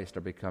murdering Christ,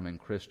 are becoming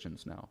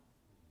Christians now.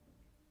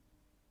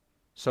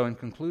 So in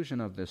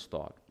conclusion of this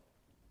thought,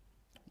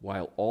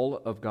 while all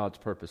of God's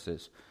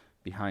purposes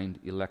behind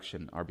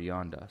election are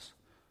beyond us,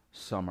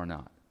 some are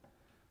not.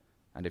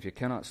 And if you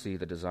cannot see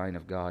the design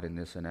of God in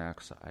this in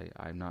Acts,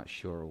 I'm not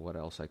sure what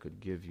else I could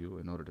give you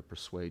in order to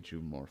persuade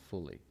you more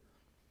fully.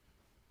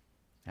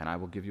 And I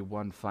will give you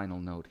one final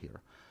note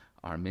here.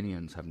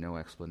 Arminians have no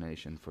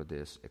explanation for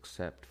this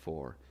except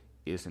for,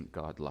 isn't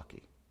God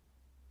lucky?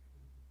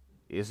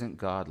 Isn't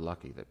God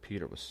lucky that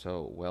Peter was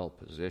so well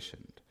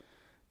positioned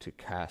to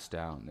cast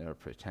down their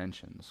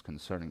pretensions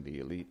concerning the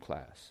elite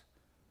class?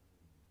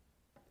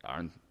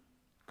 Aren't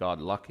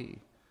God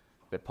lucky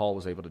that Paul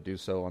was able to do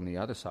so on the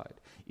other side?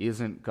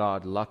 Isn't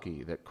God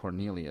lucky that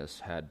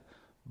Cornelius had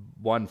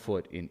one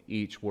foot in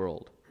each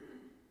world?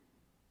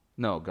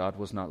 No, God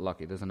was not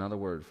lucky. There's another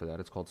word for that.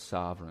 It's called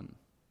sovereign.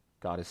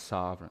 God is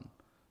sovereign.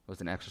 was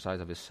an exercise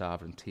of his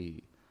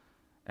sovereignty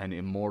and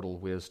immortal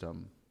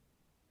wisdom.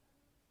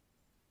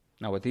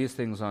 Now, with these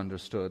things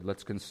understood,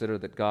 let's consider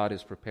that God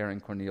is preparing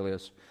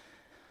Cornelius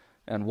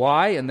and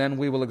why, and then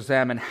we will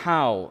examine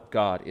how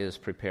God is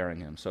preparing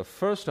him. So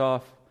first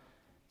off,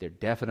 there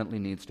definitely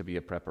needs to be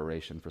a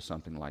preparation for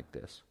something like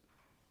this.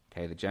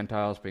 Okay, the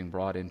Gentiles being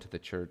brought into the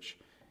church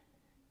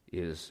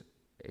is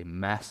a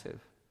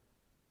massive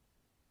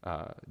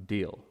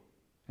deal.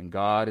 And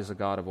God is a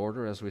God of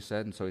order, as we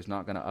said, and so he's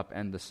not going to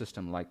upend the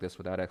system like this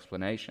without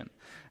explanation.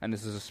 And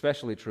this is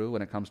especially true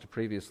when it comes to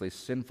previously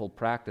sinful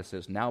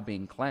practices now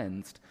being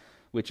cleansed,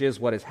 which is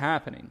what is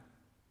happening.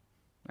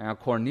 Now,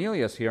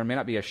 Cornelius here may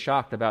not be as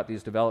shocked about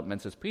these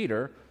developments as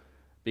Peter,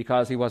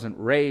 because he wasn't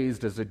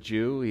raised as a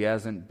Jew. He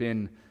hasn't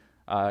been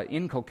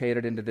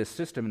inculcated into this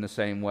system in the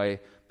same way,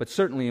 but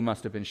certainly he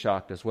must have been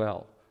shocked as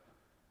well.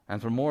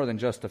 And for more than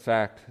just the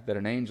fact that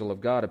an angel of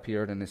God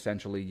appeared and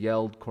essentially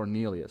yelled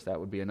Cornelius, that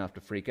would be enough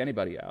to freak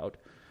anybody out.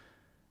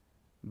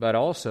 But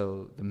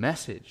also, the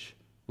message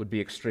would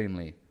be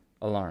extremely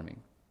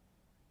alarming.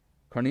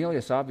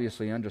 Cornelius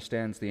obviously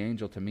understands the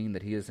angel to mean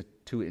that he is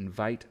to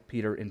invite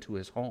Peter into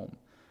his home.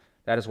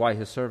 That is why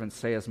his servants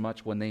say as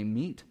much when they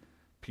meet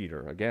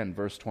Peter. Again,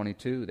 verse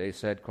 22, they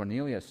said,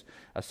 Cornelius,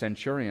 a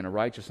centurion, a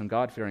righteous and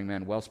God-fearing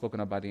man, well spoken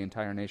of by the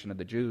entire nation of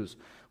the Jews,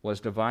 was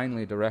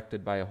divinely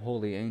directed by a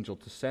holy angel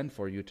to send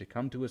for you to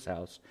come to his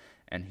house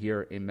and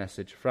hear a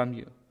message from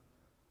you.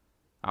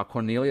 Now,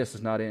 Cornelius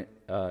is not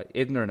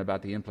ignorant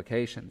about the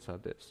implications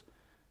of this.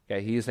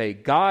 Okay, he is a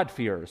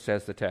God-fearer,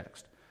 says the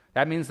text.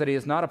 That means that he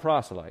is not a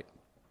proselyte.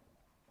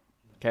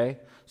 Okay?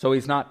 So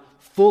he's not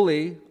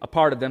fully a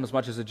part of them as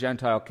much as a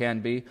Gentile can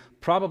be,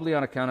 probably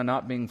on account of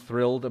not being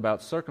thrilled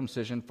about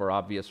circumcision for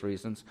obvious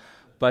reasons,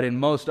 but in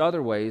most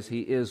other ways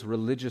he is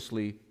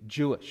religiously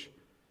Jewish.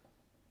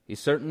 He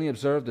certainly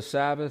observed the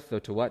Sabbath, though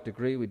to what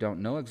degree we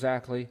don't know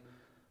exactly,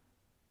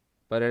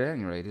 but at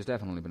any rate he's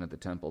definitely been at the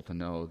temple to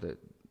know that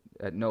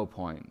at no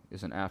point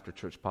is an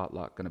after-church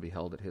potluck going to be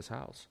held at his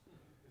house.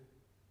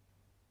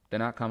 They're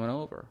not coming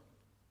over.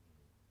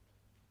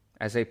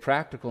 As a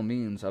practical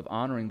means of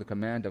honoring the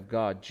command of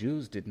God,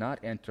 Jews did not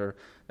enter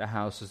the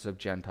houses of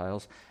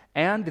Gentiles,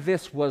 and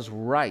this was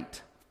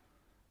right.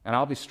 And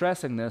I'll be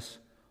stressing this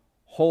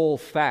whole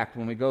fact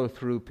when we go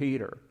through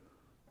Peter.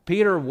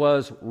 Peter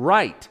was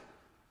right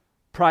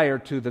prior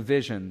to the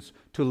visions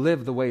to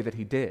live the way that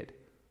he did.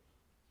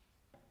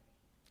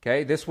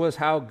 Okay, this was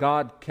how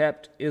God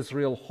kept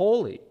Israel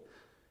holy.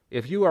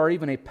 If you are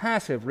even a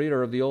passive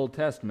reader of the Old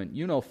Testament,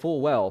 you know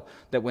full well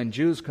that when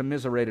Jews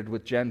commiserated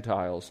with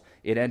Gentiles,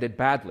 it ended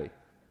badly.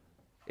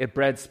 It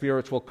bred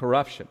spiritual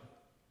corruption.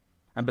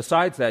 And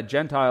besides that,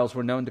 Gentiles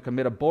were known to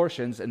commit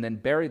abortions and then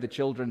bury the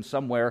children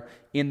somewhere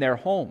in their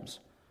homes.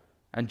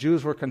 And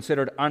Jews were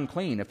considered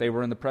unclean if they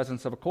were in the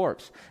presence of a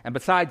corpse. And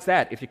besides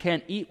that, if you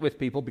can't eat with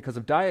people because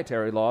of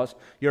dietary laws,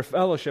 your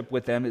fellowship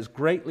with them is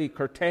greatly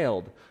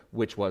curtailed,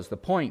 which was the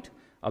point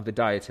of the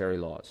dietary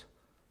laws.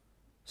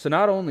 So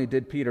not only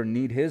did Peter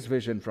need his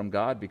vision from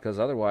God, because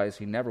otherwise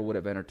he never would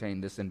have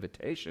entertained this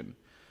invitation,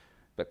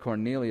 but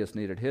Cornelius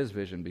needed his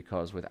vision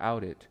because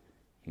without it,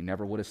 he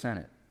never would have sent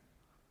it.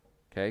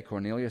 Okay,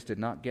 Cornelius did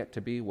not get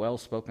to be well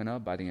spoken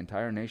of by the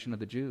entire nation of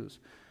the Jews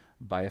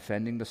by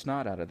offending the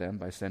snot out of them,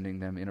 by sending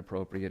them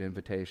inappropriate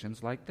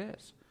invitations like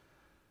this,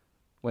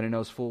 when he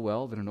knows full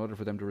well that in order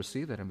for them to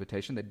receive that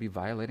invitation, they'd be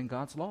violating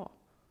God's law.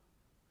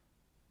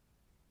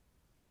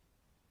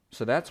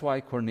 So that's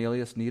why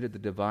Cornelius needed the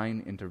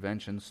divine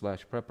intervention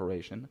 /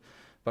 preparation.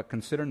 But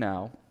consider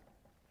now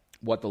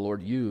what the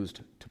Lord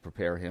used to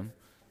prepare him,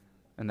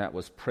 and that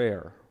was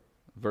prayer.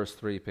 Verse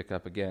 3, pick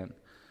up again.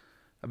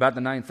 About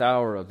the 9th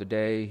hour of the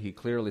day, he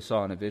clearly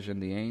saw in a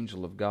vision the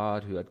angel of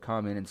God who had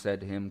come in and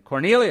said to him,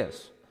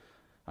 Cornelius!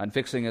 And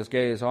fixing his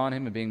gaze on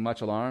him and being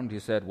much alarmed, he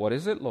said, What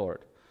is it, Lord?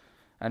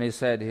 And he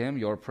said to him,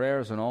 Your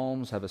prayers and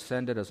alms have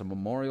ascended as a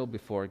memorial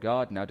before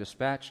God. Now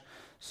dispatch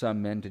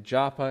some men to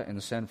Joppa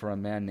and send for a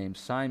man named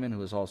Simon,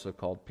 who is also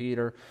called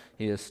Peter.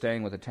 He is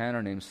staying with a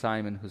tanner named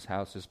Simon, whose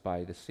house is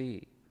by the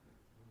sea.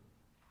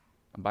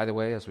 And by the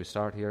way, as we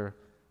start here,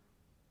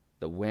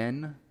 the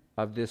when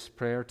of this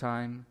prayer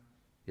time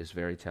is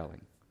very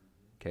telling.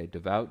 Okay,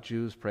 devout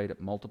Jews prayed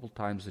it multiple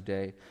times a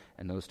day,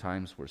 and those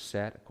times were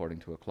set according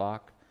to a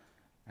clock.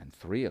 And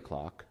 3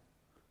 o'clock,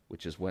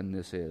 which is when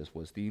this is,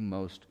 was the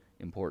most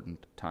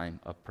important time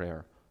of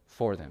prayer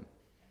for them.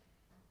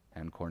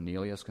 And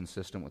Cornelius,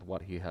 consistent with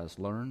what he has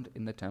learned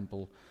in the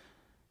temple,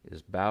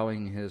 is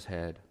bowing his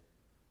head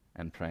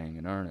and praying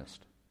in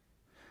earnest.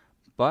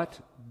 But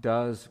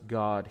does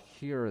God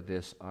hear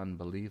this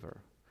unbeliever?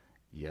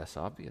 Yes,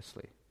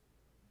 obviously.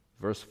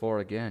 Verse 4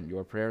 again,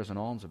 your prayers and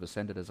alms have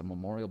ascended as a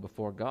memorial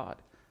before God.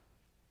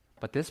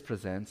 But this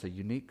presents a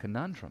unique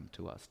conundrum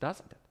to us,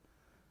 doesn't it?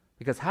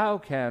 Because how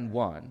can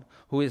one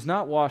who is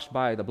not washed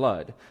by the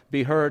blood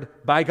be heard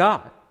by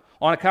God?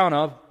 On account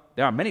of,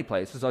 there are many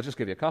places, I'll just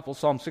give you a couple.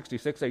 Psalm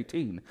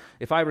 66:18.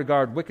 If I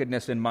regard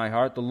wickedness in my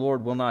heart, the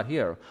Lord will not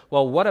hear.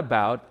 Well, what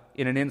about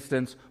in an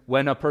instance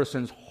when a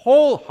person's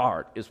whole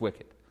heart is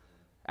wicked?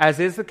 As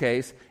is the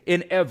case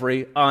in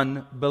every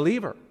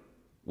unbeliever.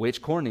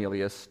 which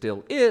Cornelius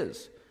still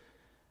is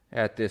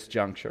at this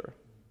juncture.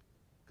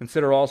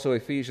 Consider also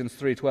Ephesians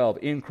 3:12.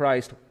 In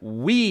Christ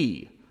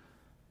we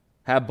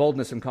have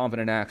boldness and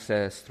confident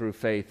access through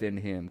faith in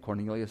him.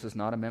 Cornelius is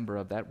not a member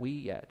of that we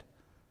yet.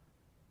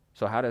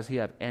 So how does he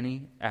have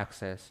any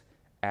access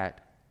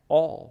at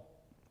all?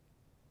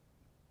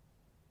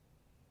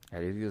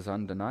 And it is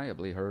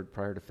undeniably heard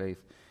prior to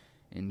faith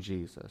in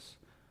Jesus.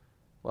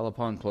 Well,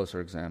 upon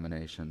closer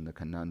examination, the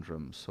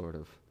conundrum sort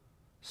of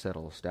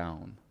settles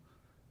down,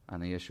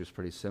 and the issue is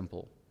pretty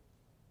simple,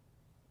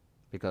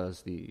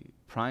 because the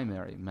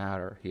primary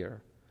matter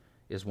here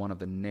is one of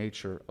the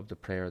nature of the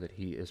prayer that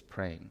he is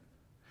praying.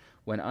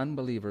 When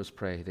unbelievers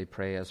pray, they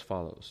pray as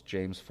follows.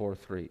 James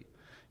 4:3.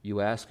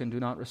 You ask and do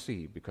not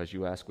receive, because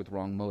you ask with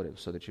wrong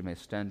motives, so that you may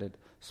spend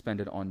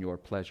it on your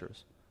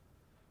pleasures.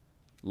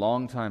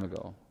 Long time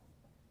ago,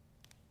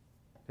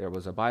 there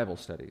was a Bible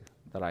study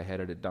that I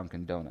headed at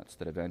Dunkin' Donuts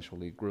that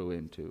eventually grew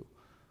into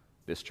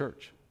this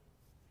church.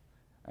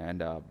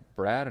 And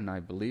Brad and I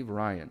believe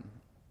Ryan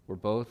were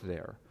both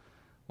there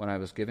when I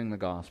was giving the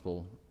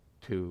gospel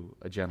to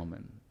a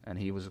gentleman, and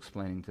he was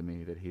explaining to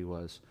me that he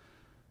was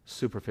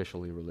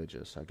superficially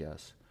religious, I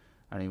guess,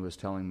 and he was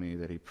telling me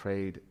that he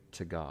prayed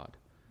to God.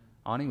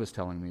 Ani was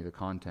telling me the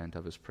content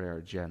of his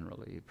prayer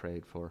generally. He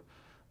prayed for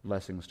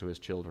blessings to his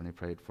children. He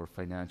prayed for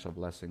financial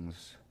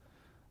blessings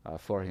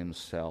for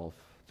himself,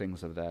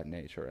 things of that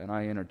nature. And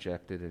I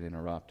interjected and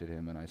interrupted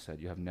him, and I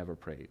said, you have never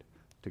prayed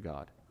to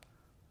God.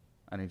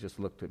 And he just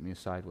looked at me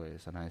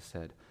sideways, and I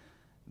said,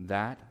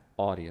 that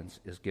audience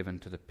is given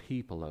to the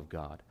people of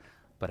God.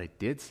 But I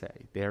did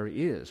say, there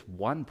is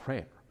one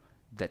prayer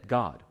that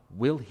God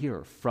will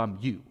hear from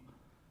you,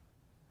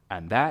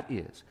 and that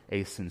is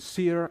a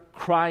sincere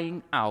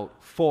crying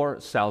out for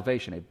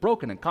salvation, a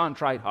broken and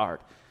contrite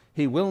heart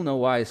he will no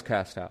wise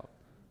cast out.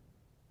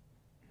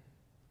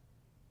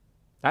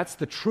 That's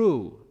the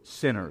true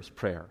sinner's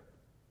prayer.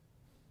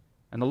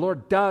 And the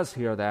Lord does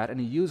hear that, and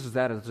he uses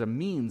that as a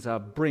means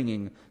of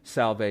bringing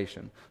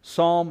salvation.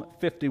 Psalm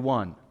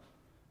 51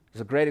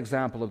 is a great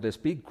example of this.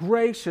 Be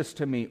gracious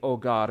to me, O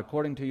God,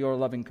 according to your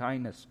loving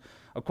kindness.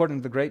 According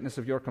to the greatness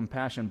of your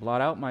compassion,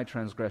 blot out my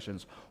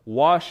transgressions.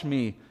 Wash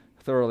me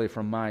thoroughly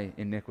from my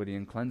iniquity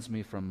and cleanse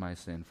me from my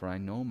sin. For I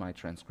know my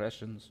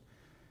transgressions,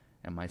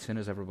 and my sin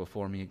is ever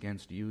before me.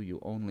 Against you, you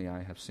only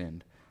I have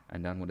sinned,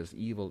 and done what is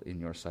evil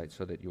in your sight,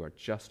 so that you are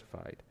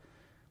justified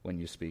when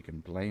you speak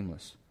and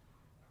blameless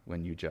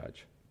when you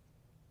judge.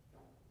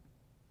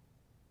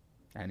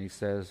 And he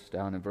says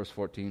down in verse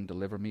 14,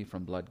 deliver me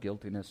from blood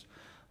guiltiness,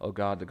 O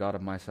God, the God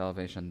of my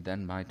salvation,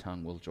 then my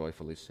tongue will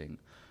joyfully sing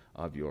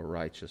of your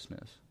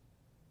righteousness.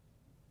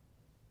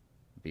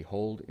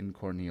 Behold in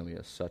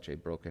Cornelius such a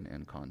broken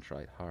and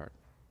contrite heart.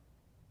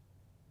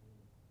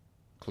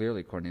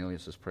 Clearly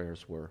Cornelius'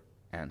 prayers were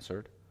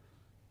answered,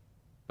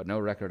 but no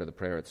record of the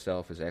prayer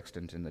itself is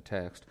extant in the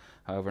text.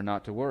 However,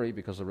 not to worry,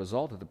 because the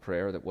result of the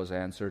prayer that was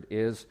answered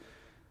is,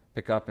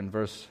 pick up in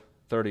verse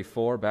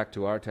 34, back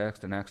to our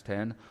text in Acts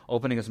 10.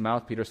 Opening his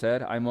mouth, Peter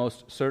said, I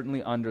most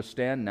certainly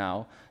understand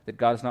now that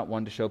God is not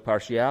one to show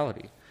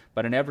partiality,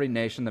 but in every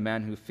nation the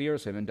man who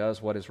fears him and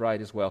does what is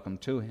right is welcome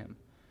to him.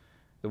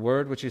 The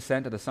word which he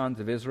sent to the sons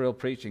of Israel,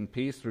 preaching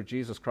peace through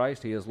Jesus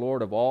Christ, he is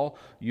Lord of all.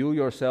 You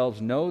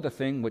yourselves know the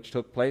thing which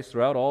took place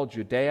throughout all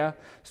Judea,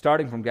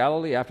 starting from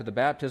Galilee after the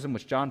baptism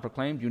which John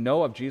proclaimed. You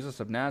know of Jesus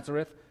of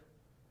Nazareth,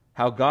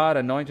 how God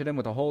anointed him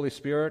with the Holy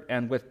Spirit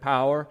and with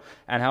power,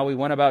 and how he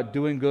went about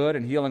doing good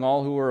and healing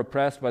all who were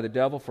oppressed by the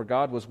devil, for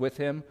God was with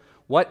him.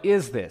 What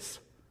is this?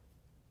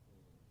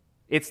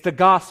 It's the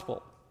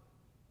gospel.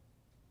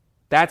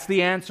 That's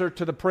the answer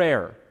to the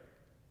prayer.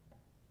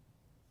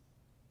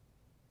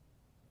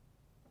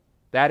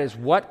 That is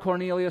what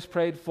Cornelius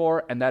prayed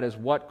for, and that is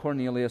what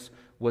Cornelius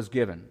was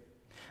given.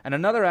 And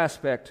another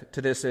aspect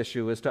to this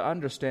issue is to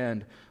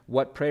understand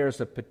what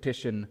prayers of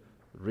petition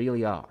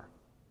really are.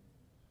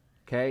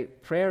 Okay?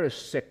 Prayer is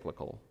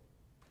cyclical.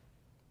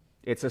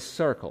 It's a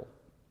circle.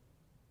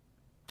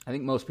 I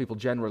think most people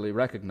generally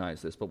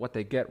recognize this, but what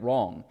they get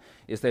wrong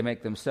is they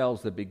make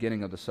themselves the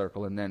beginning of the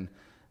circle, and then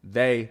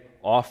they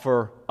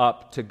offer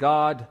up to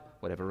God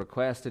whatever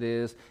request it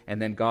is,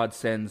 and then God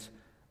sends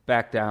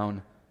back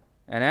down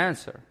an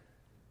answer.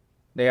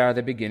 They are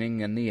the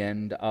beginning and the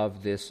end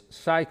of this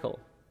cycle.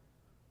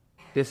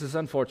 This is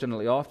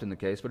unfortunately often the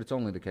case, but it's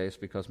only the case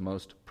because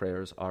most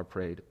prayers are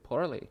prayed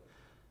poorly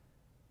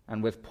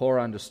and with poor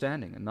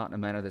understanding, and not in a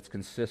manner that's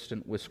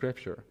consistent with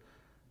Scripture,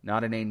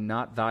 not in a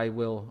not thy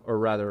will, or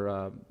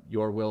rather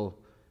your will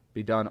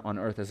be done on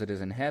earth as it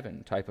is in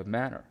heaven type of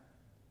manner.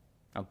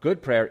 Now,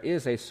 good prayer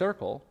is a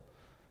circle,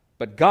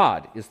 but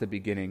God is the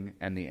beginning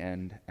and the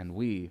end, and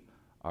we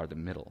are the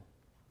middle.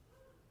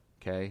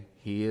 Okay?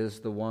 He is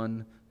the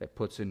one that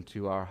puts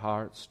into our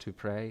hearts to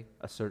pray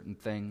a certain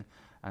thing,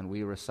 and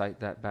we recite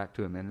that back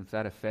to him. And if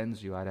that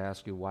offends you, I'd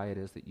ask you why it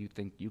is that you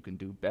think you can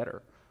do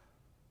better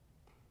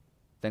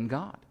than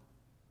God.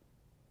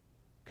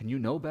 Can you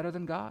know better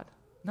than God?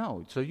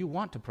 No. So you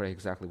want to pray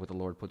exactly what the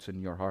Lord puts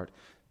in your heart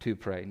to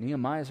pray.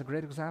 Nehemiah is a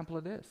great example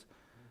of this.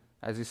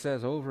 As he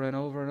says over and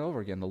over and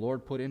over again, the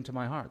Lord put into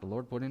my heart. The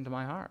Lord put into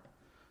my heart.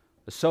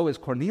 So is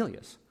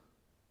Cornelius.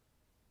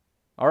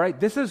 All right,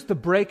 this is the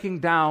breaking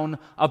down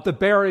of the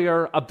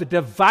barrier, of the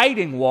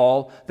dividing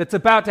wall that's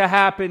about to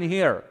happen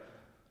here.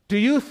 Do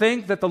you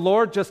think that the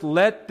Lord just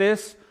led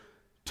this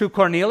to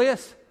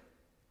Cornelius?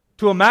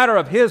 To a matter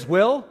of his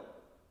will?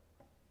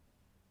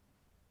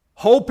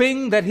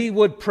 Hoping that he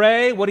would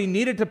pray what he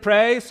needed to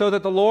pray so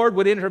that the Lord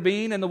would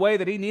intervene in the way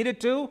that he needed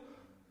to?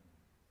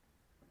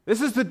 This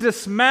is the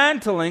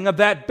dismantling of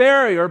that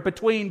barrier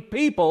between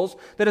peoples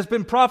that has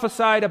been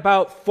prophesied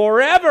about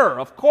forever,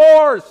 of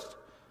course.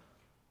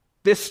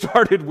 This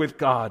started with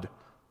God.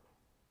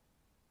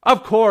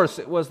 Of course,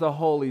 it was the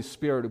Holy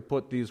Spirit who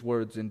put these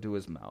words into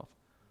his mouth.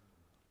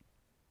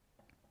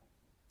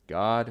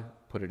 God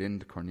put it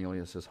into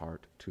Cornelius'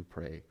 heart to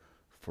pray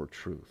for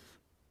truth.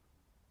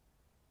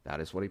 That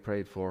is what he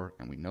prayed for,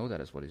 and we know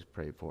that is what he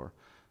prayed for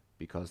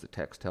because the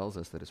text tells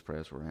us that his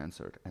prayers were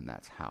answered, and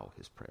that's how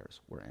his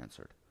prayers were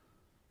answered.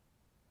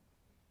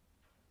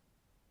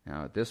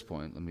 Now, at this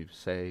point, let me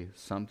say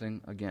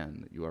something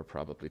again that you are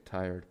probably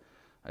tired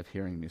of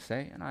hearing me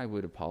say, and I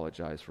would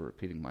apologize for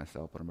repeating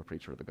myself, but I'm a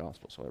preacher of the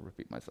gospel, so I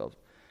repeat myself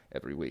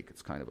every week.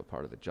 It's kind of a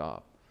part of the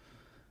job.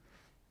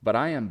 But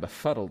I am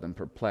befuddled and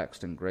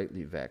perplexed and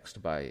greatly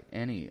vexed by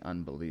any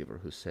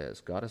unbeliever who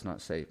says, God has not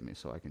saved me,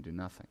 so I can do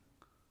nothing.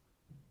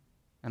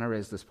 And I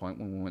raised this point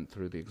when we went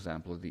through the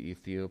example of the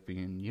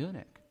Ethiopian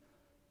eunuch.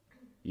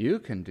 You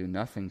can do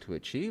nothing to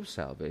achieve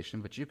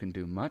salvation, but you can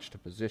do much to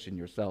position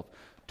yourself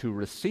to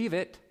receive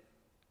it.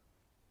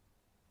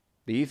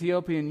 The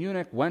Ethiopian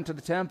eunuch went to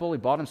the temple. He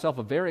bought himself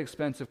a very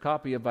expensive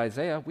copy of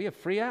Isaiah. We have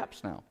free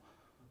apps now.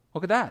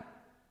 Look at that.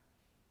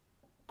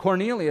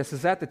 Cornelius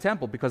is at the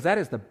temple because that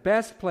is the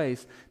best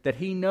place that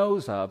he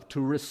knows of to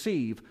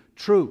receive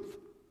truth.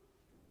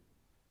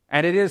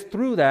 And it is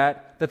through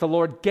that the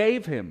Lord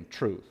gave him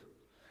truth.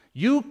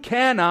 You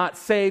cannot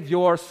save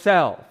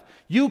yourself.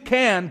 You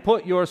can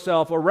put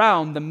yourself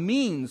around the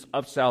means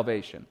of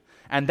salvation.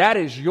 And that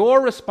is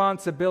your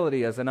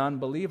responsibility as an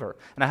unbeliever.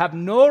 And I have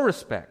no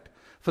respect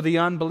for the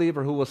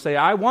unbeliever who will say,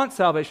 I want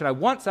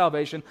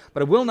salvation,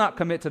 but I will not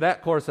commit to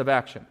that course of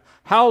action.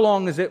 How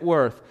long is it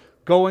worth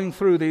going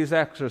through these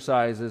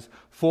exercises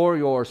for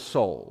your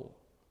soul?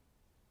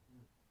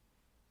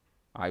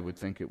 I would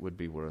think it would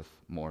be worth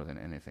more than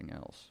anything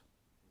else.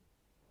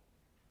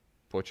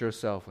 Put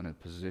yourself in a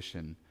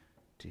position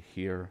to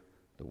hear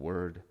the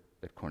word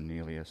that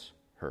Cornelius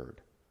heard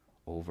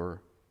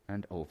over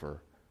and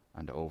over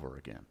and over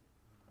again.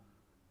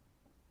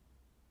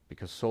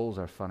 Because souls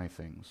are funny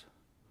things.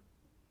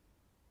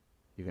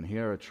 You can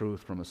hear a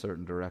truth from a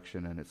certain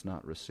direction and it's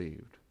not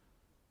received.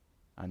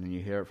 And then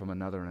you hear it from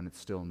another and it's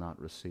still not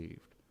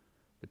received.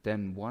 But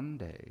then one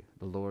day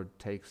the Lord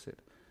takes it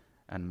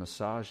and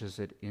massages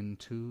it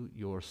into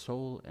your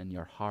soul and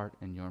your heart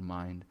and your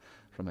mind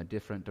from a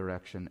different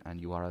direction, and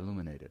you are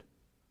illuminated.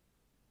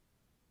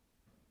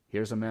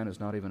 Here's a man who's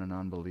not even an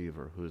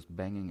unbeliever, who is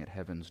banging at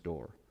heaven's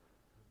door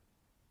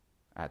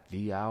at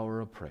the hour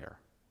of prayer,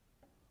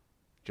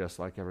 just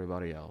like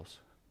everybody else.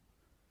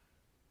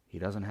 He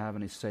doesn't have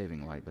any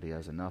saving light, but he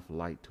has enough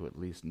light to at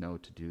least know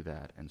to do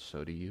that, and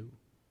so do you.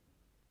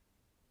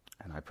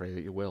 And I pray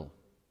that you will.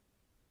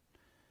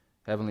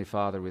 Heavenly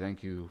Father, we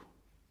thank you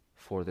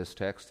for this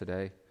text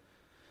today.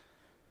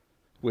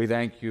 We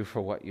thank you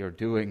for what you're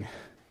doing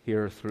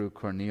here through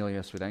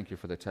Cornelius. We thank you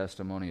for the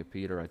testimony of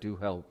Peter. I do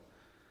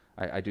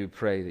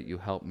pray that you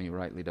help me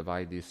rightly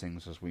divide these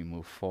things as we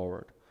move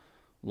forward,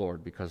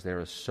 Lord, because there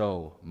is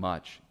so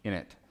much in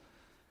it.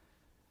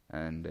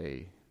 And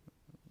a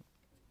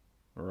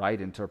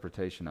right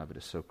interpretation of it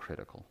is so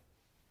critical.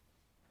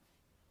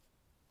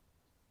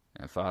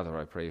 And Father,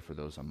 I pray for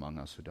those among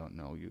us who don't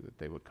know you, that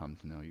they would come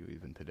to know you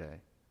even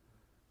today.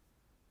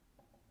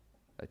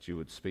 That you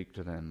would speak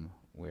to them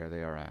where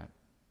they are at.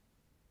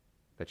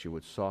 That you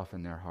would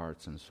soften their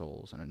hearts and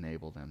souls and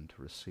enable them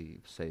to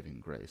receive saving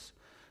grace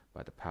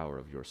by the power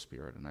of your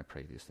Spirit. And I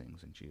pray these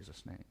things in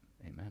Jesus' name.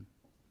 Amen.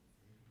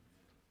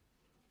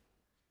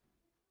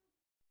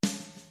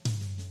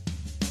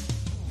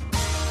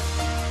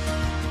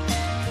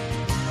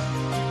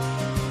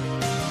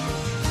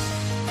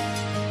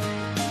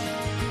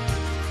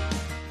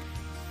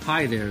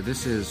 Hi there,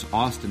 this is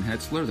Austin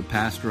Hetsler, the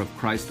pastor of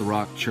Christ the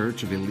Rock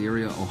Church of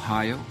Elyria,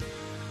 Ohio.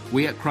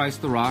 We at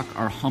Christ the Rock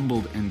are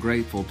humbled and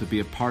grateful to be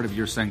a part of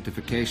your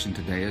sanctification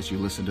today as you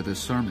listen to this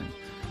sermon.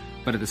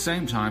 But at the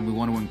same time, we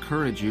want to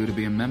encourage you to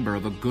be a member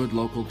of a good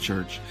local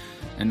church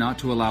and not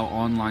to allow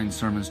online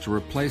sermons to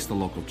replace the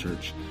local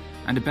church,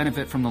 and to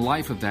benefit from the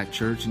life of that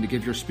church and to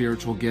give your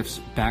spiritual gifts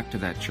back to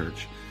that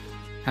church.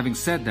 Having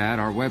said that,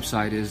 our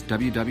website is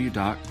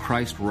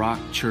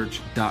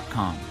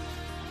www.christrockchurch.com.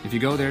 If you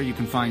go there, you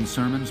can find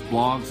sermons,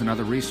 blogs, and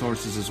other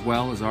resources, as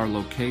well as our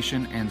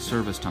location and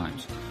service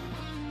times.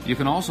 You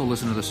can also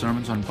listen to the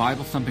sermons on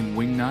Bible Thumping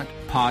Wingnut,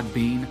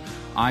 Podbean,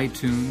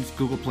 iTunes,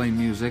 Google Play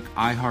Music,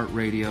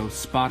 iHeartRadio,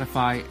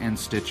 Spotify, and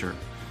Stitcher.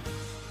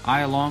 I,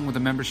 along with the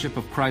membership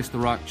of Christ the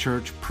Rock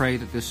Church, pray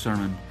that this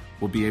sermon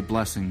will be a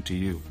blessing to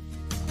you.